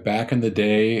Hi-Fi back in the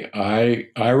day.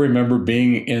 I remember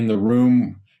being in the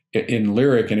room in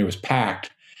Lyric, and it was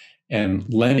packed. And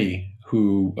Lenny,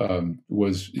 who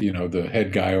was the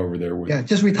head guy over there,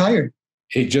 just retired.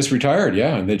 He just retired,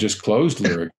 yeah, and they just closed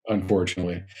Lyric,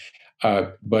 unfortunately.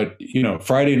 But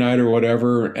Friday night or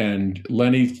whatever, and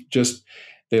Lenny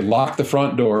they locked the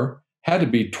front door. Had to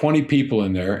be 20 people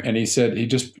in there, and he said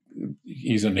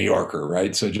he's a New Yorker,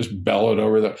 right? So just bellowed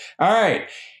over all right,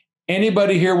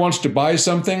 anybody here wants to buy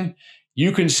something,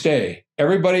 you can stay.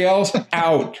 Everybody else,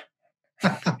 out.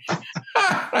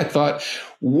 I thought,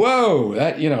 whoa,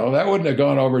 that wouldn't have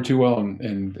gone over too well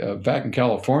in back in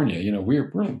California.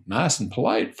 We're nice and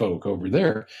polite folk over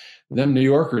there. Them New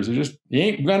Yorkers are just, you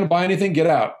ain't going to buy anything, get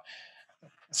out.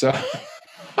 So,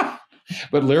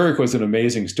 but Lyric was an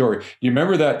amazing story. Do you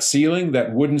remember that ceiling,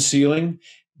 that wooden ceiling?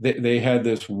 They had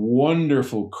this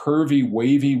wonderful, curvy,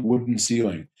 wavy wooden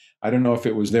ceiling. I don't know if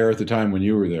it was there at the time when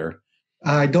you were there.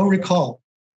 I don't recall.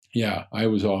 Yeah, I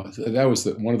was on. That was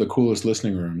one of the coolest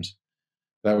listening rooms.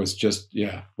 That was just,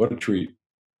 what a treat.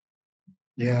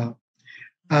 Yeah.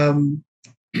 I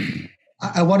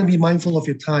want to be mindful of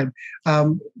your time.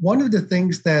 One of the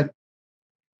things that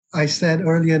I said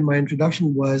earlier in my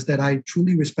introduction was that I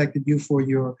truly respected you for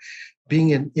your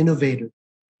being an innovator,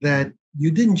 that you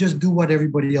didn't just do what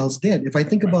everybody else did. If I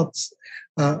think about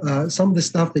some of the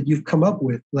stuff that you've come up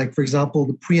with, like, for example,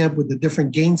 the preamp with the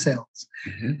different gain cells,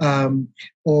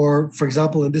 or, for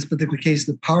example, in this particular case,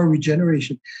 the power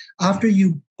regeneration. After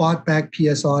you bought back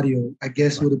PS Audio, I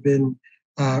guess would have been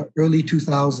early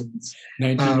 2000s.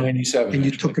 1997. And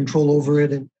you took control over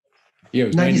it. And it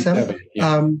was 97.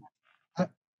 Yeah.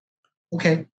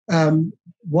 Okay.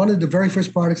 One of the very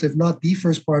first products, if not the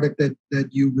first product that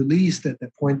you released at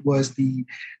that point, was the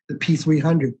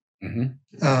P300,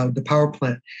 the power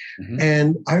plant.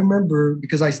 And I remember,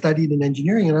 because I studied in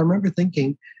engineering, and I remember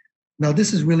thinking, now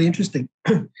this is really interesting.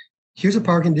 Here's a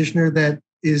power conditioner that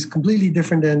is completely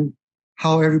different than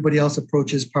how everybody else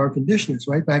approaches power conditioners,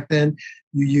 right? Back then,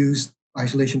 you used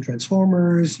isolation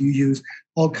transformers, you used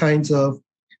all kinds of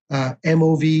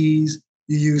MOVs,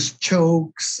 you use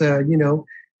chokes,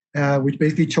 which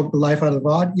basically choke the life out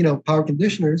of power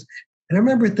conditioners. And I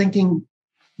remember thinking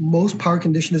most power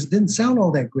conditioners didn't sound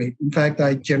all that great. In fact,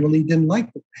 I generally didn't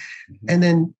like them. And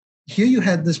then here you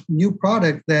had this new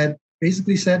product that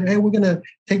basically said, hey, we're going to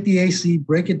take the AC,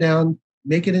 break it down,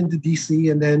 make it into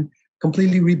DC, and then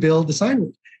completely rebuild the sine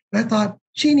wave. And I thought,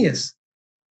 genius,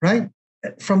 right?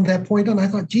 From that point on, I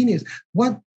thought, genius.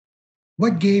 What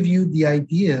gave you the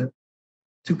idea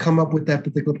to come up with that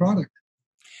particular product?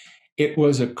 It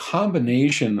was a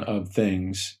combination of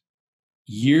things.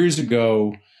 Years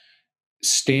ago,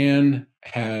 Stan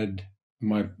had,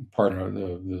 my partner,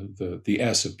 the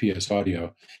S of PS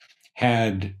Audio,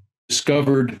 had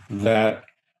discovered that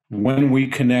when we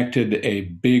connected a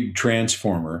big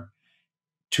transformer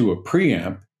to a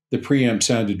preamp, the preamp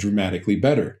sounded dramatically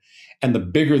better. And the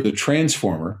bigger the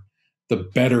transformer, the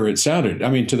better it sounded. I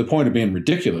mean, to the point of being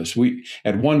ridiculous. We,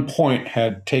 at one point,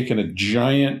 had taken a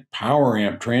giant power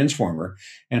amp transformer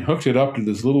and hooked it up to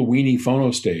this little weenie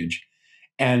phono stage.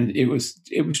 And it was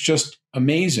just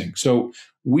amazing. So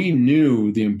we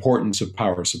knew the importance of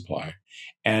power supply.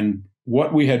 And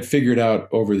what we had figured out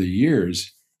over the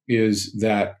years is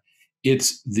that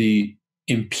it's the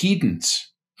impedance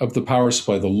of the power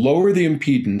supply. The lower the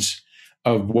impedance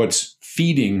of what's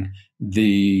feeding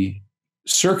the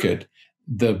circuit,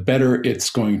 the better it's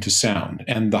going to sound.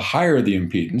 And the higher the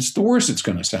impedance, the worse it's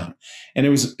going to sound. And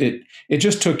it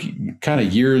just took kind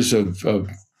of years of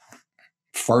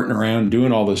farting around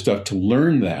doing all this stuff to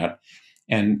learn that.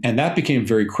 And that became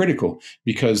very critical,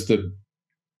 because the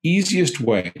easiest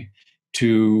way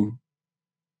to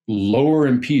lower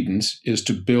impedance is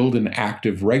to build an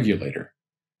active regulator,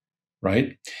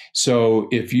 right? So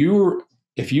if you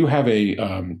have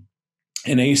an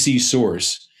AC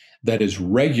source that is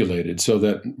regulated so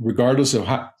that regardless of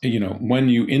how, when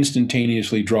you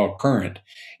instantaneously draw current,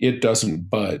 it doesn't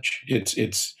budge. It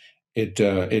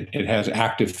has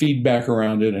active feedback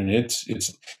around it, and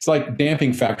it's like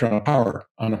damping factor on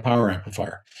a power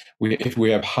amplifier. If we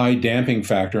have high damping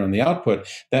factor on the output,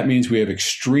 that means we have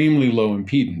extremely low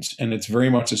impedance, and it's very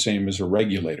much the same as a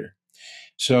regulator.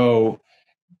 So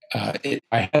I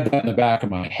had that in the back of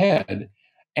my head,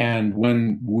 and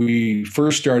when we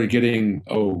first started getting,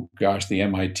 the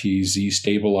MIT Z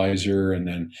stabilizer, and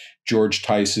then George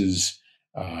Tice's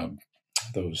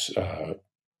those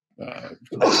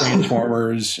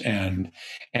transformers and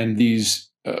these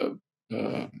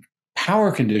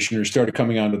power conditioners started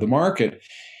coming onto the market,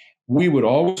 we would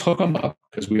always hook them up,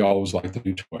 because we always like the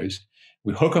new toys.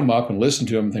 We hook them up and listen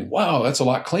to them and think, wow, that's a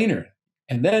lot cleaner.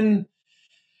 And then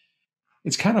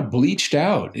it's kind of bleached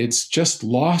out. It's just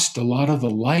lost a lot of the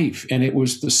life. And it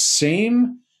was the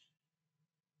same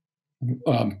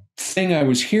thing I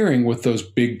was hearing with those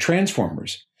big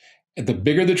transformers. The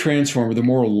bigger the transformer, the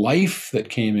more life that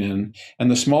came in, and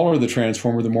the smaller the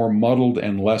transformer, the more muddled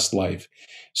and less life.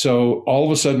 So all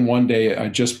of a sudden, one day, I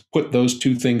just put those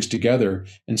two things together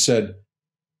and said,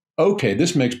 okay,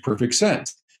 this makes perfect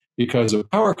sense, because a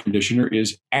power conditioner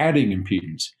is adding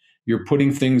impedance. You're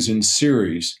putting things in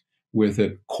series with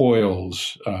it,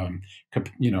 coils,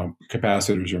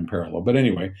 capacitors are in parallel. But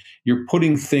anyway, you're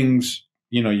putting things,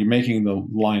 you're making the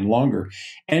line longer,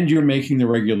 and you're making the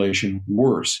regulation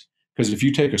worse. Because if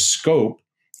you take a scope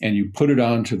and you put it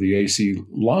onto the AC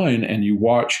line and you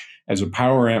watch as a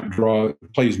power amp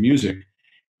plays music,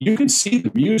 you can see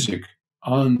the music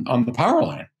on the power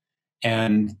line.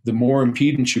 And the more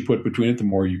impedance you put between it, the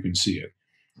more you can see it.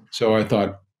 So I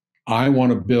thought, I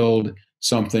want to build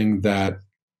something that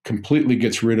completely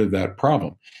gets rid of that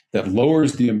problem, that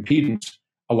lowers the impedance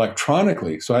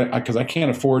electronically. So because I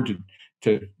can't afford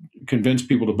to convince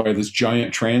people to buy this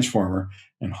giant transformer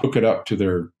and hook it up to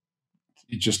their,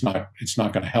 it's not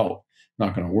going to help,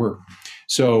 not going to work.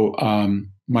 So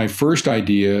my first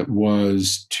idea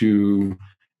was to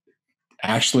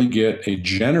actually get a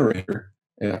generator,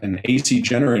 an AC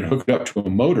generator, hooked up to a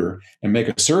motor and make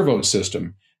a servo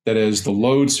system that as the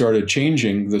load started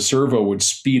changing, the servo would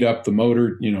speed up the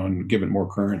motor, and give it more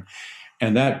current.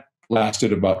 And that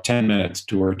lasted about 10 minutes,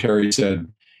 to where Terry said,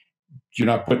 you're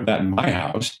not putting that in my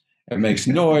house. It makes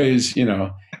noise,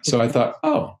 So I thought,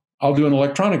 I'll do an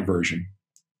electronic version.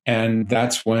 And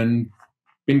that's when,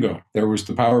 bingo, there was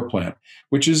the power plant,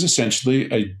 which is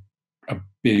essentially a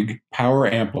big power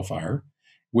amplifier,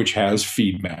 which has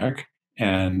feedback.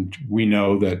 And we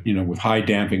know that, with high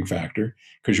damping factor,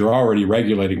 because you're already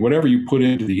regulating whatever you put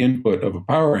into the input of a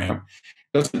power amp,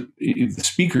 the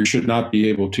speaker should not be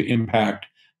able to impact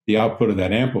the output of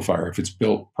that amplifier if it's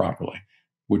built properly,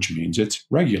 which means it's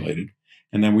regulated.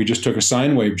 And then we just took a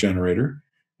sine wave generator,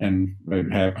 and in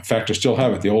fact, I still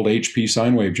have it, the old HP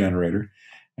sine wave generator,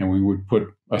 and we would put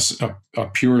a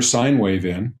pure sine wave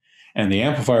in, and the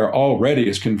amplifier already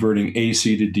is converting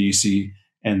AC to DC.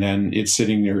 And then it's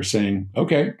sitting there saying,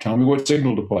 okay, tell me what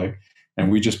signal to play.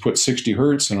 And we just put 60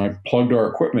 hertz, and I plugged our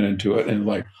equipment into it, and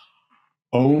like,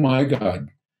 oh my God,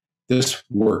 this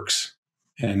works.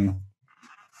 And,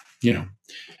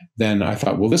 then I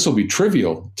thought, well, this will be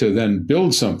trivial to then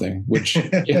build something, which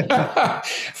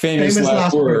famous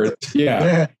last words.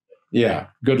 Yeah.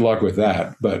 Good luck with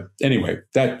that. But anyway,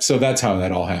 so that's how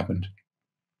that all happened.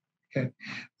 Okay.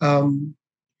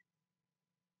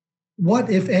 What,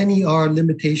 if any, are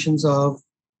limitations of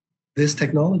this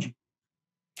technology?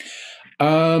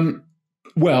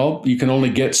 Well, you can only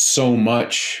get so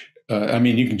much.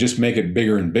 You can just make it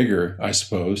bigger and bigger, I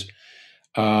suppose.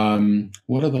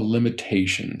 What are the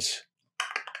limitations?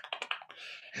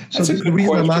 So the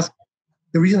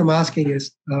reason I'm asking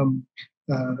is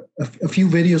a few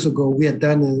videos ago we had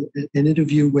done an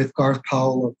interview with Garth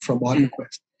Powell from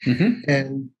AutoQuest,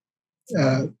 and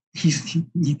he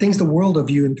thinks the world of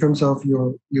you in terms of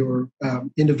your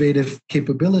innovative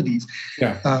capabilities.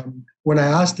 Yeah. When I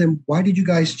asked him, why did you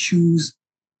guys choose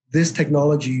this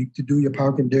technology to do your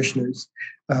power conditioners?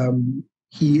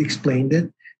 He explained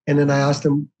it. And then I asked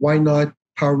him, why not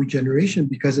power regeneration?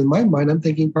 Because in my mind, I'm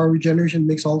thinking power regeneration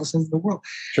makes all the sense in the world.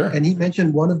 Sure. And he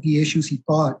mentioned one of the issues he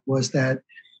thought was that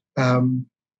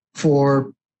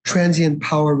for transient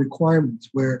power requirements,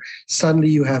 where suddenly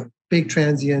you have big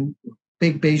transient,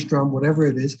 big bass drum, whatever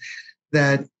it is,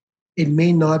 that it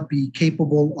may not be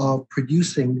capable of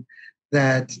producing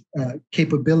that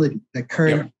capability, that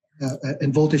current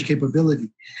and voltage capability.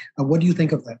 What do you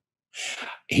think of that?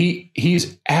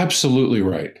 He's absolutely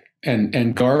right.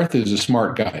 And Garth is a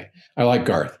smart guy. I like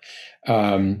Garth.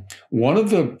 One of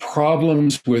the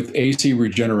problems with AC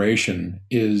regeneration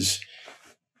is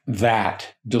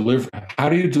that how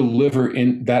do you deliver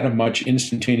in that much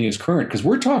instantaneous current? Because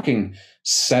we're talking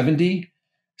 70,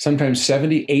 sometimes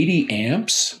 70, 80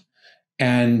 amps,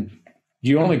 and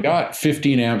you only got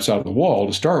 15 amps out of the wall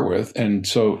to start with. And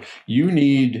so you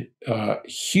need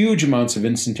huge amounts of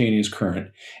instantaneous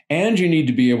current, and you need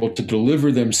to be able to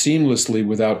deliver them seamlessly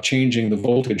without changing the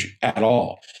voltage at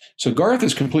all. So Garth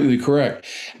is completely correct.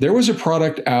 There was a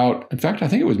product out, in fact, I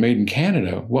think it was made in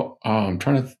Canada. Well,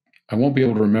 I won't be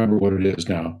able to remember what it is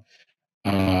now.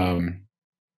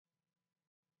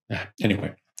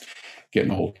 Anyway,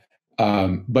 getting old.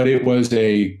 But it was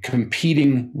a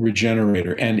competing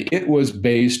regenerator, and it was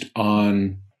based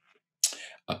on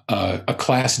a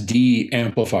Class D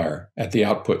amplifier at the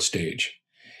output stage.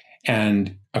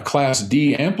 And a Class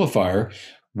D amplifier,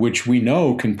 which we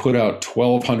know can put out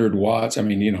 1,200 watts. I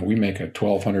mean, we make a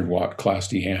 1,200 watt Class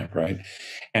D amp, right?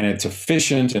 And it's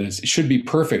efficient and it should be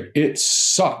perfect. It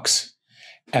sucks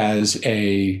as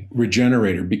a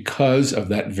regenerator because of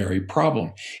that very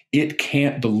problem. It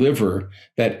can't deliver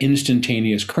that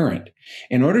instantaneous current.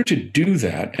 In order to do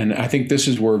that, and I think this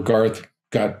is where Garth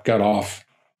got off,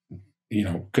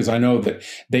 because I know that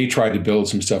they tried to build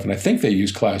some stuff, and I think they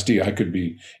used Class D. I could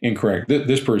be incorrect.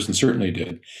 This person certainly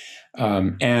did.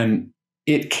 And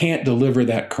it can't deliver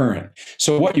that current.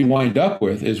 So what you wind up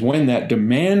with is when that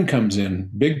demand comes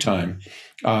in big time,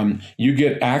 you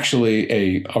get actually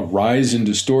a rise in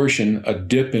distortion, a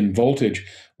dip in voltage,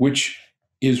 which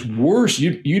is worse.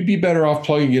 You'd be better off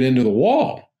plugging it into the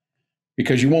wall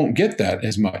because you won't get that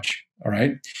as much. All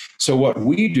right. So what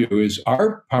we do is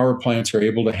our power plants are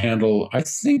able to handle, I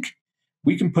think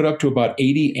we can put up to about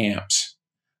 80 amps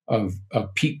of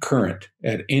peak current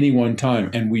at any one time.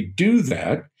 And we do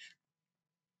that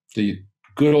the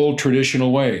good old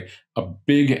traditional way, a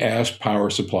big ass power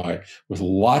supply with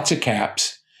lots of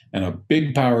caps and a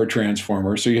big power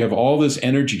transformer. So you have all this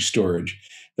energy storage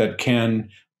that can,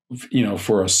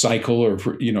 for a cycle or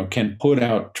can put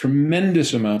out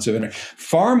tremendous amounts of energy,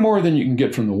 far more than you can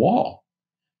get from the wall.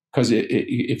 Because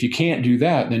if you can't do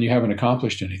that, then you haven't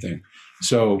accomplished anything.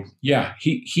 So yeah,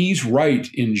 he's right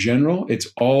in general. It's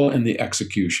all in the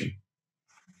execution.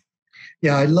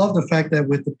 Yeah, I love the fact that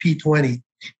with the P20,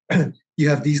 you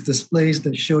have these displays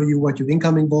that show you what your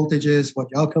incoming voltage is, what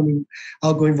your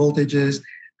outgoing voltage is,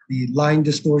 the line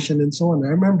distortion, and so on. I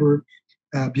remember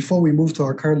before we moved to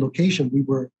our current location, we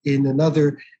were in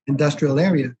another industrial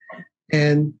area.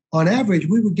 And on average,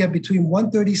 we would get between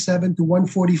 137 to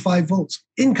 145 volts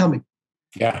incoming.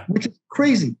 Yeah. Which is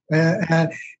crazy.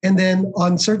 And then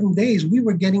on certain days, we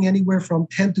were getting anywhere from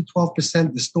 10 to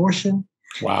 12% distortion.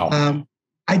 Wow.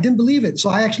 I didn't believe it. So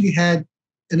I actually had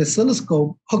an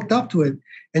oscilloscope hooked up to it.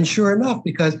 And sure enough,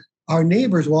 because our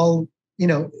neighbors were all,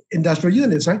 industrial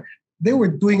units, right? They were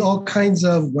doing all kinds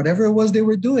of whatever it was they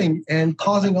were doing and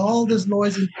causing all this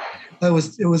noise. And it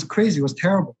was crazy. It was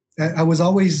terrible. I was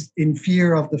always in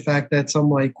fear of the fact that some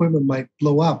of my equipment might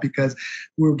blow up because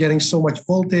we were getting so much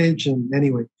voltage. And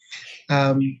anyway.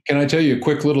 Can I tell you a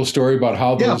quick little story about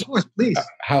how of course, please.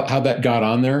 How that got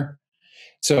on there?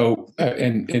 So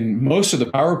in most of the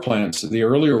power plants, the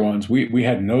earlier ones, we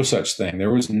had no such thing.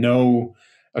 There was no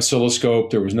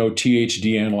oscilloscope. There was no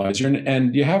THD analyzer.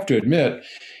 And you have to admit,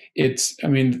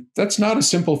 that's not a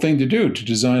simple thing to do, to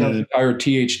design an entire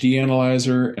THD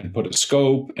analyzer and put a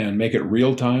scope and make it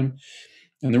real time.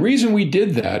 And the reason we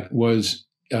did that was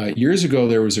years ago,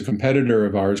 there was a competitor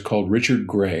of ours called Richard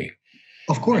Gray.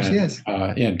 Of course, yes.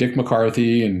 Dick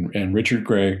McCarthy and Richard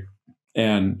Gray.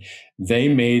 And they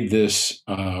made this,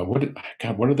 what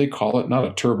do they call it? Not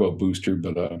a turbo booster,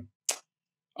 but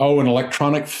Oh, an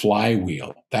electronic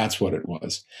flywheel. That's what it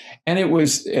was. And it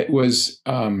was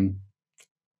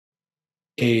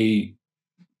a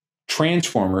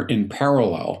transformer in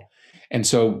parallel. And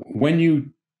so when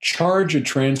you charge a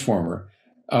transformer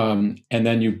and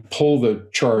then you pull the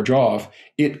charge off,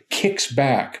 it kicks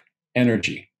back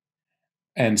energy.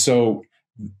 And so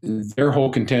their whole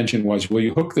contention was, well,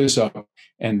 you hook this up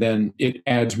and then it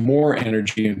adds more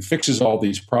energy and fixes all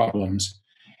these problems.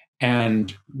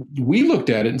 And we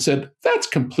looked at it and said, that's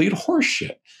complete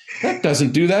horseshit. That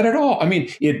doesn't do that at all. I mean,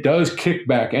 it does kick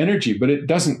back energy, but it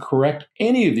doesn't correct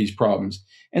any of these problems.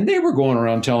 And they were going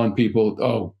around telling people,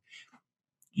 oh,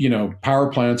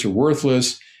 power plants are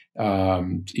worthless.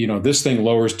 This thing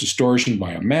lowers distortion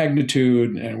by a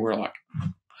magnitude. And we're like,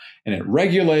 and it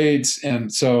regulates.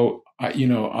 And so,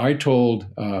 I told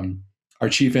our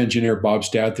chief engineer, Bob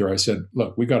Stadther, I said,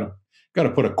 look, we got to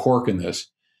put a cork in this.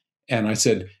 And I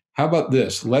said, how about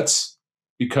this?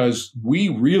 Because we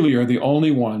really are the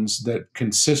only ones that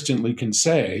consistently can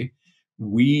say,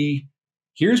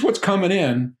 here's what's coming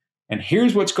in and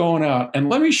here's what's going out. And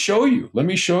let me show you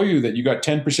that you got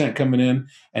 10% coming in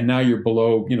and now you're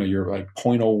below, you're like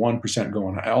 0.01%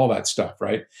 going out, all that stuff,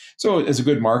 right? So it's a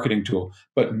good marketing tool.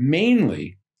 But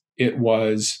mainly it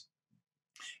was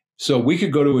so we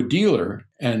could go to a dealer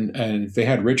and if they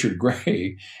had Richard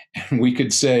Gray and we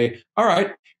could say, all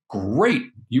right, great.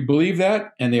 You believe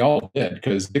that? And they all did,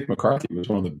 because Dick McCarthy was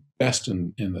one of the best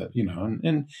in the,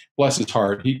 and bless his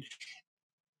heart,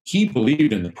 he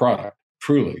believed in the product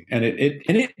truly. And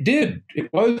it did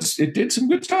some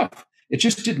good stuff. It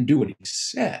just didn't do what he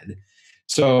said.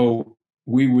 So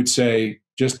we would say,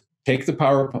 just take the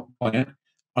power plant,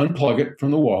 unplug it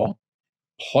from the wall,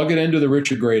 plug it into the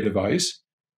Richard Gray device,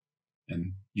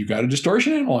 and you got a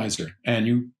distortion analyzer and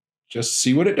you just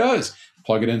see what it does.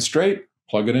 Plug it in straight,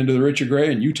 plug it into the Richard Gray,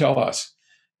 and you tell us.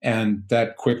 And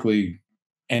that quickly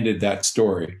ended that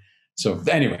story. So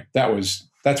anyway,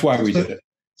 that's why we did it.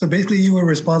 So basically you were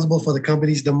responsible for the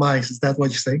company's demise. Is that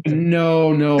what you're saying?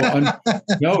 No.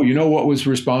 No, you know what was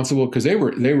responsible? Because they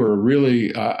were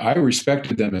really, I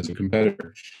respected them as a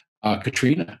competitor.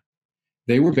 Katrina.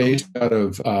 They were based out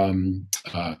of,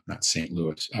 not St.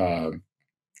 Louis.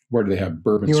 Where do they have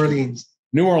Bourbon New Street? Orleans.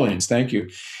 New Orleans, thank you.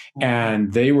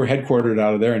 And they were headquartered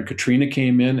out of there, and Katrina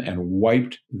came in and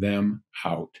wiped them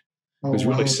out. It was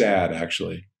really sad,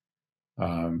 actually.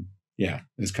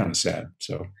 It's kind of sad.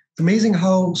 So it's amazing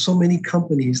how so many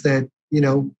companies that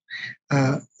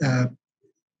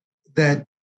that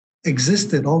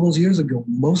existed all those years ago,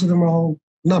 most of them are all,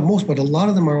 not most, but a lot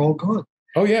of them are all gone.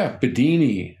 Oh yeah,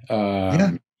 Bedini.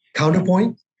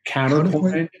 Counterpoint.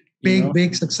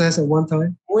 Big success at one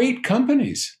time. Great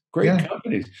companies.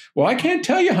 Companies. Well, I can't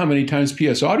tell you how many times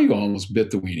PS Audio almost bit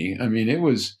the weenie. I mean, it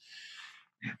was.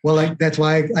 Well, that's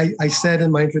why I said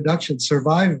in my introduction,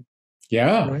 survive.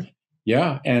 Yeah. Right?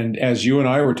 Yeah. And as you and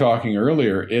I were talking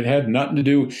earlier, it had nothing to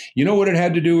do. You know what it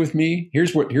had to do with me?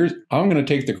 I'm going to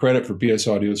take the credit for PS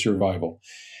Audio survival.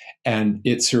 And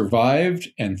it survived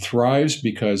and thrives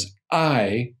because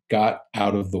I got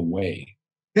out of the way.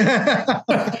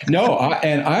 No, I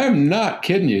am not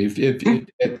kidding you.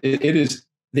 It is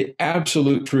the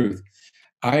absolute truth.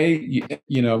 My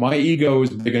ego is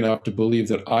big enough to believe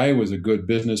that I was a good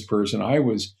business person. I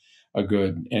was a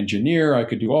good engineer. I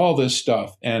could do all this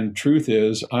stuff. And truth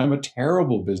is, I'm a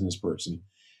terrible business person.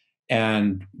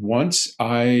 And once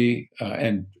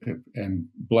and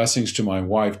blessings to my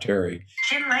wife, Terry.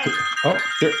 Jim Lake. Oh,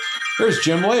 there's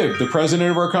Jim Lake, the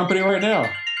president of our company right now.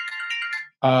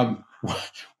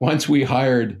 Once we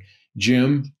hired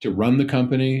Jim to run the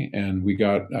company and we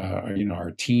got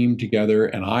our team together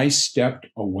and I stepped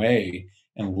away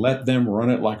and let them run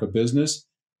it like a business,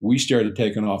 we started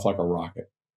taking off like a rocket.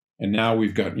 And now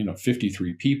we've got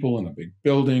 53 people in a big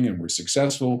building and we're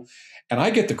successful. And I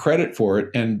get the credit for it.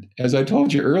 And as I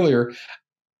told you earlier,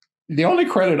 the only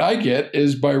credit I get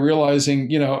is by realizing,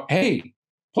 hey,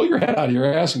 pull your head out of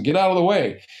your ass and get out of the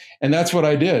way. And that's what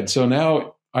I did. So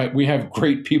now we have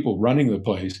great people running the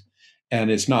place, and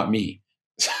it's not me.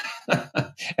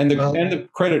 and the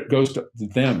credit goes to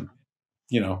them.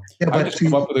 I just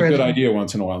come up with a good idea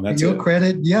once in a while. And that's to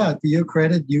your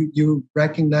credit, you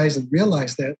recognize and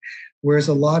realize that, whereas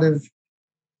a lot of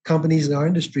companies in our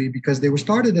industry, because they were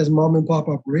started as mom and pop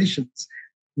operations,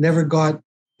 never got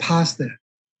past that.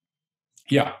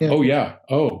 Yeah. Oh yeah.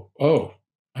 Oh.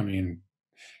 I mean,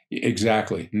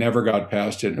 exactly. Never got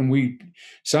past it. And we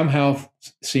somehow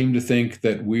seem to think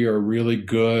that we are really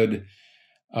good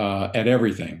at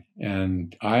everything.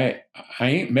 And I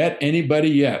ain't met anybody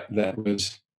yet that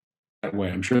was that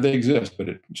way. I'm sure they exist, but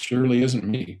it surely isn't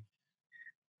me.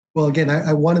 Well, again,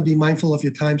 I want to be mindful of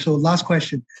your time. So last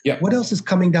question. Yeah. What else is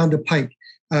coming down the pike?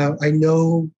 I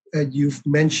know you've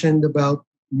mentioned about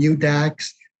new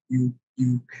DACs. You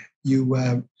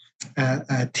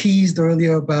teased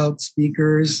earlier about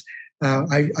speakers.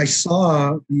 I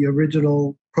saw the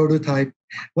original prototype.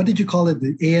 What did you call it?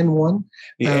 The AN1?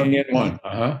 The AN1.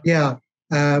 Uh-huh. Yeah.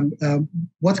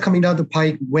 What's coming down the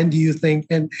pike? When do you think?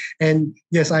 And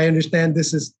yes, I understand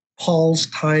this is Paul's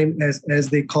time, as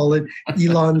they call it,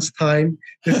 Elon's time.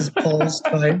 This is Paul's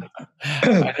time.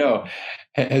 I know.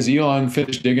 Has Elon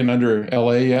finished digging under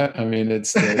LA yet? I mean,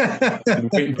 it's been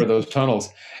waiting for those tunnels.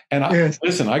 And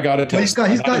listen, I got to tell you, he's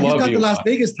got the Las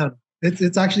Vegas tunnel.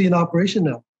 It's actually in operation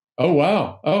now. Oh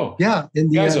wow! Oh yeah, in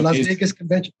the Las Vegas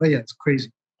convention. Oh yeah, it's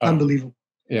crazy, unbelievable.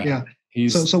 Yeah.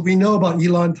 So we know about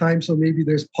Elon time, so maybe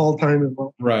there's Paul time as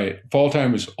well. Right. Paul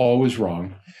time is always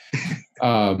wrong.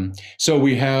 So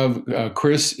we have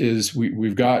Chris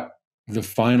we've got the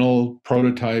final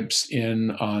prototypes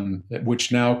in on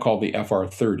which now called the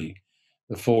FR30,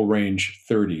 the full range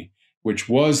 30, which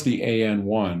was the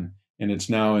AN1, and it's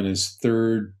now in his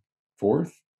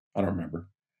fourth, I don't remember,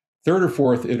 third or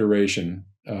fourth iteration,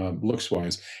 looks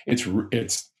wise. It's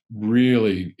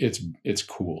really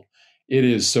cool. It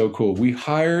is so cool. We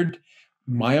hired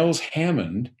Miles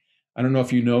Hammond. I don't know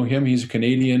if you know him. He's a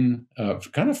Canadian,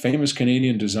 kind of famous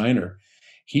Canadian designer.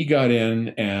 He got in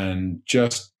and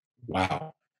just,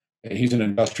 wow. He's an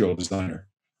industrial designer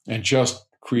and just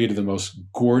created the most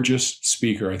gorgeous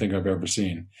speaker I think I've ever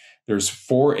seen. There's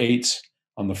 4 8s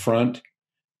on the front,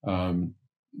 2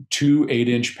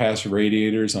 8-inch passive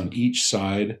radiators on each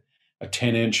side, a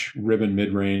 10-inch ribbon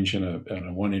mid-range, and a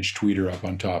 1-inch tweeter up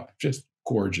on top. Just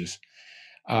gorgeous.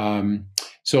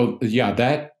 So yeah,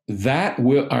 that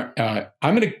will. I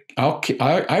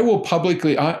will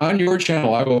publicly on your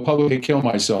channel. I will publicly kill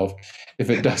myself if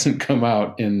it doesn't come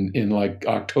out in like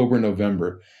October,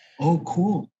 November. Oh,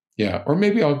 cool. Yeah, or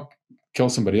maybe I'll kill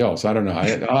somebody else. I don't know.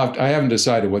 I haven't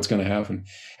decided what's going to happen.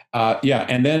 Yeah,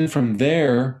 and then from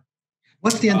there,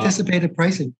 what's the anticipated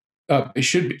pricing? It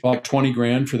should be like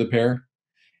 $20,000 for the pair,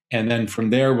 and then from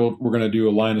there we're going to do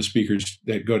a line of speakers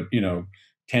that go,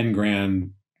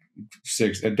 $10,000.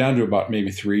 6 down to about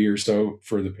maybe 3 or so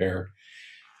for the pair,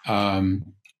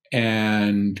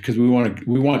 and because we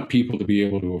want people to be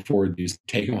able to afford these,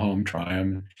 take them home, try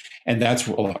them, and that's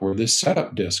a lot where this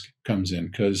setup disc comes in,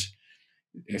 because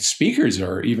speakers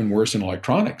are even worse than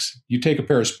electronics. You take a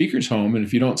pair of speakers home, and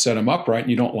if you don't set them up right and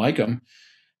you don't like them,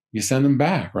 you send them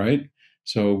back, right?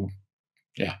 So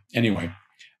yeah, anyway,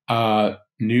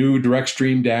 new direct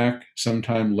stream DAC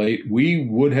sometime late. We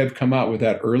would have come out with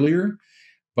that earlier,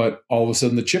 but all of a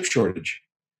sudden the chip shortage.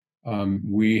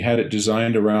 We had it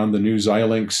designed around the new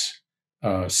Xilinx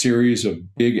series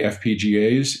of big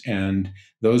FPGAs, and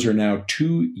those are now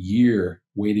 2-year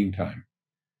waiting time.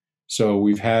 So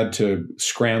we've had to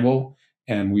scramble,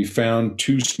 and we found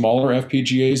 2 smaller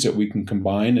FPGAs that we can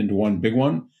combine into one big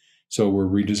one. So we're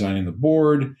redesigning the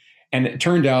board, and it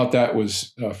turned out that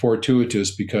was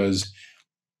fortuitous, because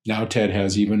now Ted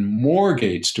has even more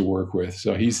gates to work with.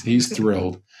 So he's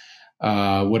thrilled.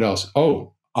 What else?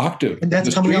 Oh, Octave. And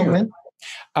that's coming out when?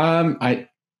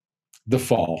 The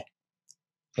fall.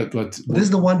 This is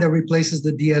the one that replaces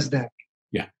the DS DAC.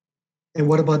 Yeah. And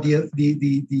what about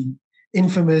the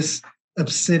infamous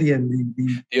Obsidian?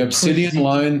 The Obsidian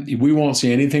line, we won't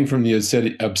see anything from the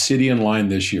Obsidian line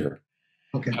this year.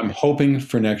 Okay. I'm hoping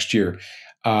for next year.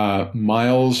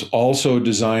 Miles also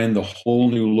designed the whole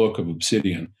new look of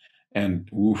Obsidian, and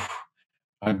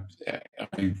I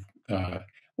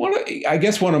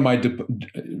guess one of my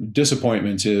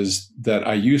disappointments is that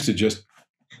I used to just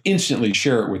instantly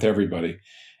share it with everybody,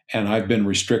 and I've been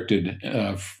restricted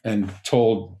and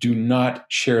told, do not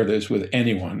share this with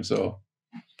anyone. So,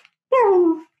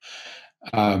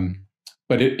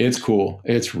 but it's cool.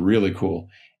 It's really cool.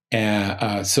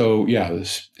 And so yeah, the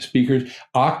speakers,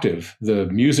 Octave, the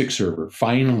music server,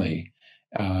 finally,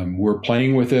 we're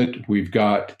playing with it. We've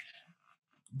got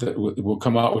we'll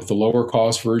come out with the lower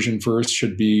cost version first.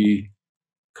 Should be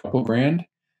a couple grand.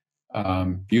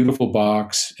 Beautiful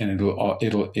box, and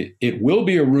it will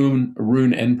be a Roon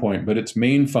endpoint, but its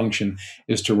main function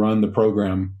is to run the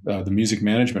program, the music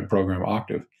management program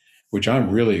Octave, which I'm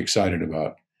really excited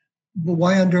about. But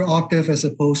why under Octave as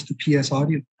opposed to PS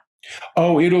Audio?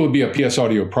 Oh, it'll be a PS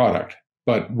Audio product,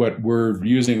 but what we're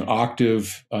using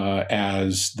Octave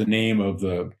as the name of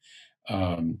the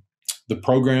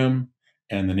program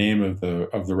and the name of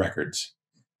the records.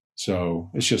 So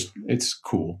it's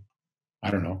cool. I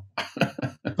don't know.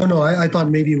 Oh no, I thought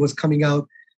maybe it was coming out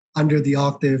under the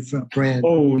Octave brand.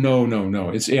 Oh,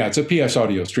 no. It's a PS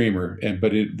audio streamer,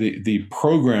 but the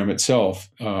program itself,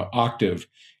 Octave,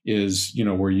 is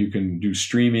where you can do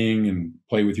streaming and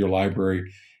play with your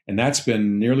library, and that's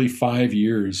been nearly 5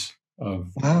 years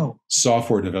of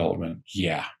software development.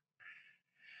 Yeah,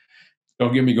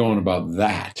 don't get me going about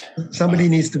that. Somebody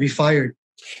needs to be fired.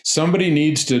 Somebody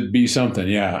needs to be something.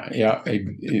 Yeah,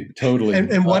 totally.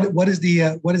 And what is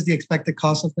the expected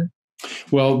cost of that?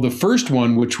 Well, the first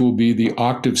one, which will be the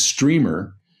Octave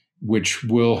Streamer, which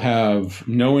will have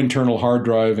no internal hard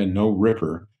drive and no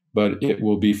ripper, but it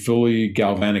will be fully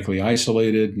galvanically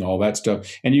isolated and all that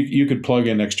stuff. And you could plug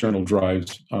in external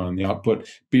drives on the output,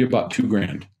 be about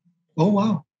 $2,000. Oh,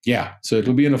 wow. Yeah. So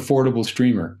it'll be an affordable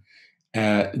streamer.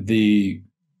 The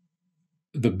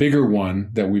bigger one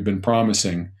that we've been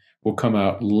promising will come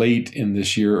out late in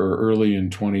this year or early in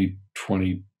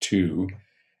 2022.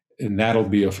 And that'll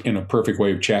be in a perfect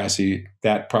wave chassis.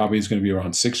 That probably is going to be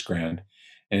around $6,000.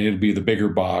 And it'll be the bigger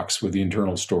box with the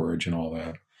internal storage and all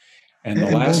that. And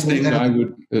the last thing I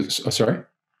would, sorry?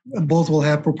 Both will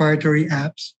have proprietary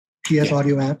apps, PS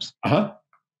audio apps.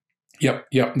 Yep.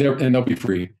 And they'll be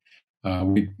free.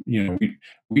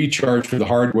 We charge for the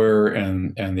hardware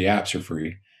and the apps are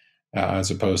free, as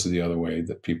opposed to the other way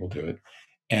that people do it.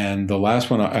 And the last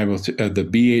one the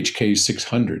BHK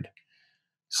 600.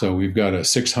 So we've got a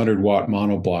 600 watt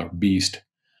monoblock beast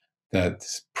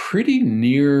that's pretty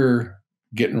near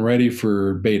getting ready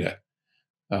for beta.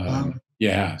 Wow.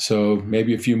 Yeah, so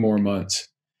maybe a few more months.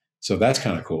 So that's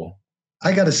kind of cool.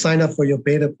 I got to sign up for your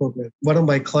beta program. One of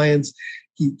my clients,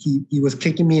 he was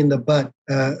kicking me in the butt.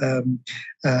 A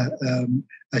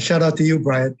shout out to you,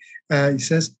 Brian. He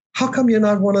says, "How come you're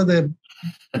not one of the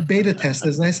beta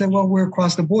testers?" And I said, "Well, we're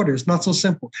across the border. It's not so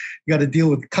simple. You got to deal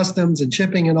with customs and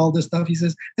shipping and all this stuff." He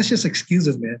says, "That's just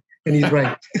excuses, man." And he's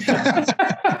right.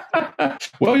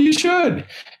 Well, you should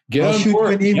I'll shoot you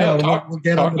an email. Yeah, we'll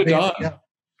get on the beta.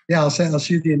 Yeah, I'll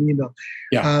shoot you an email.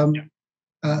 Yeah.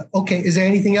 Okay. Is there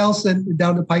anything else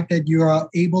down the pike that you are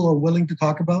able or willing to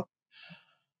talk about?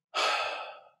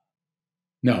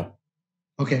 No.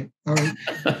 Okay. All right.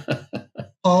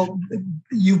 Paul,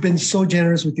 you've been so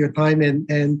generous with your time,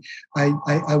 and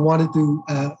I wanted to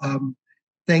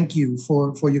thank you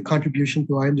for your contribution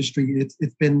to our industry.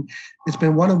 It's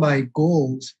been one of my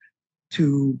goals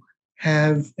to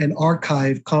have and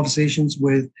archive conversations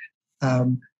with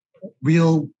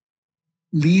real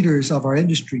leaders of our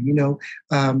industry.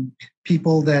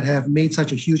 People that have made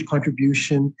such a huge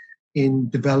contribution in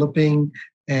developing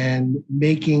and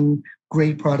making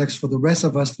great products for the rest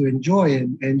of us to enjoy.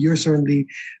 And you're certainly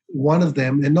one of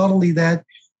them. And not only that,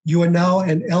 you are now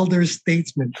an elder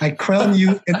statesman. I crown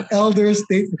you an elder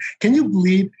statesman. Can you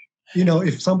believe,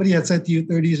 if somebody had said to you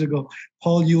 30 years ago,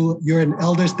 "Paul, you're an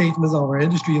elder statesman of our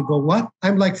industry," you'll go, "What?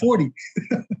 I'm like 40.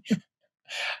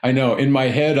 I know. In my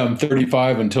head, I'm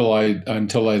 35 until I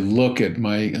look at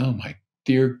oh my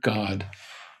dear God.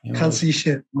 Can't see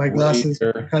shit. My glasses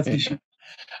can't see shit.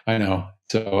 I know.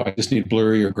 So I just need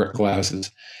blurrier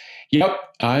glasses. Yep,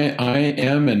 I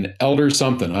am an elder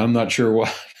something. I'm not sure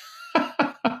what.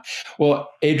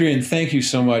 Well, Adrian, thank you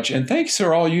so much, and thanks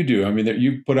for all you do. I mean,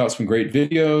 you put out some great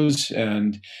videos,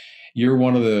 and you're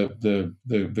one of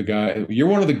the guy. You're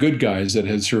one of the good guys that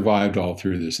has survived all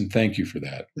through this, and thank you for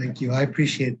that. Thank you. I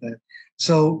appreciate that.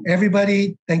 So,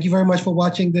 everybody, thank you very much for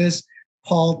watching this.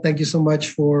 Paul, thank you so much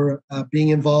for being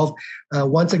involved.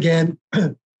 Once again.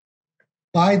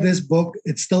 Buy this book.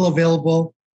 It's still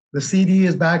available. The CD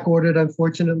is back ordered,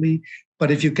 unfortunately. But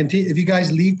if you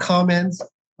guys leave comments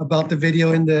about the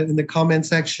video in the comment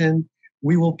section,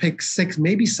 we will pick 6,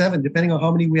 maybe 7, depending on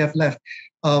how many we have left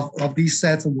of these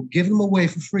sets, and we'll give them away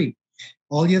for free.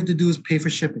 All you have to do is pay for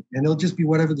shipping, and it'll just be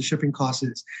whatever the shipping cost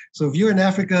is. So if you're in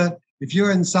Africa, if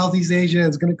you're in Southeast Asia,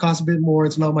 it's going to cost a bit more.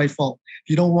 It's not my fault. If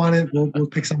you don't want it, we'll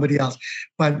pick somebody else.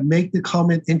 But make the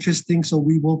comment interesting so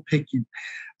we will pick you.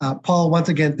 Paul, once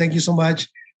again, thank you so much.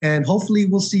 And hopefully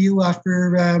we'll see you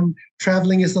after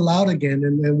traveling is allowed again.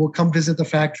 And we'll come visit the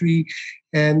factory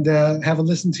and have a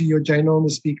listen to your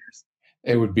ginormous speakers.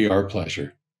 It would be our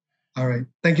pleasure. All right.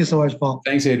 Thank you so much, Paul.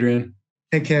 Thanks, Adrian.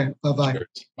 Take care. Bye-bye.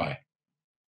 Cheers. Bye.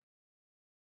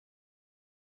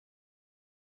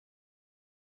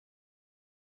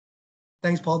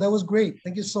 Thanks, Paul. That was great.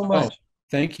 Thank you so much.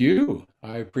 Thank you.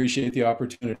 I appreciate the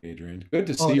opportunity, Adrian. Good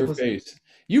to see your face.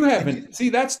 You haven't, see,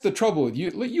 that's the trouble with you.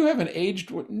 You haven't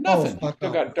aged with nothing.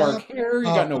 You got dark hair. You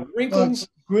got no wrinkles.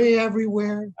 Gray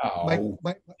everywhere. Oh,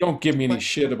 don't give me any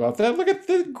shit about that. Look at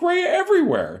the gray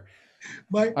everywhere.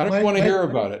 I don't want to hear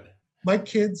about it. My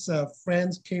kids'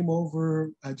 friends came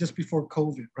over just before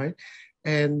COVID, right?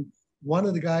 And one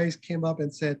of the guys came up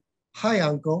and said, hi,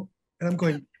 uncle. And I'm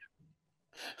going,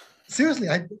 seriously,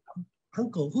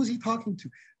 uncle, who's he talking to?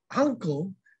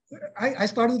 Uncle. I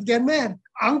started to get mad.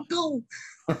 Uncle.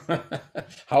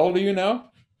 How old are you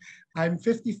now? I'm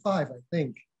 55, I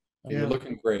think. Oh, you're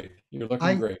looking great. You're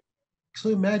looking great. So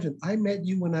imagine, I met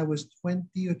you when I was 20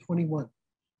 or 21.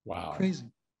 Wow. Crazy.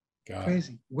 God.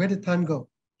 Crazy. Where did time go?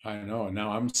 I know.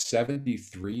 Now I'm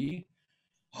 73.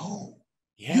 Oh,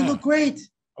 yeah. You look great.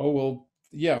 Oh, well,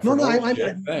 yeah. No, I'm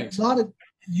thanks.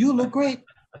 You look great.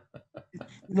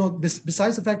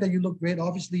 Besides the fact that you look great,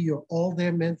 obviously you're all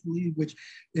there mentally, which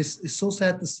is so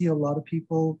sad to see. A lot of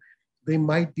people, they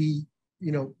might be,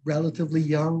 relatively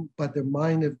young, but their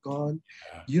mind have gone.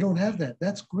 Yeah. You don't have that.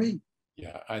 That's great.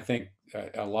 Yeah, I think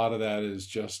a lot of that is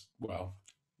just, well,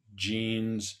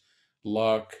 genes,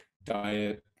 luck,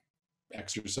 diet,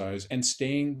 exercise, and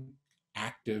staying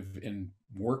active and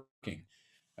working.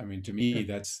 I mean, to me,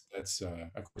 that's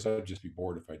of course I'd just be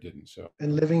bored if I didn't. So,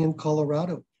 and living in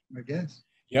Colorado, I guess.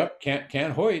 Yep,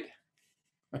 can't hoit.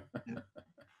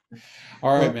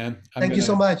 All right, man. Thank you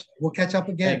so much. We'll catch up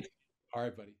again. Thanks. All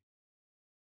right, buddy.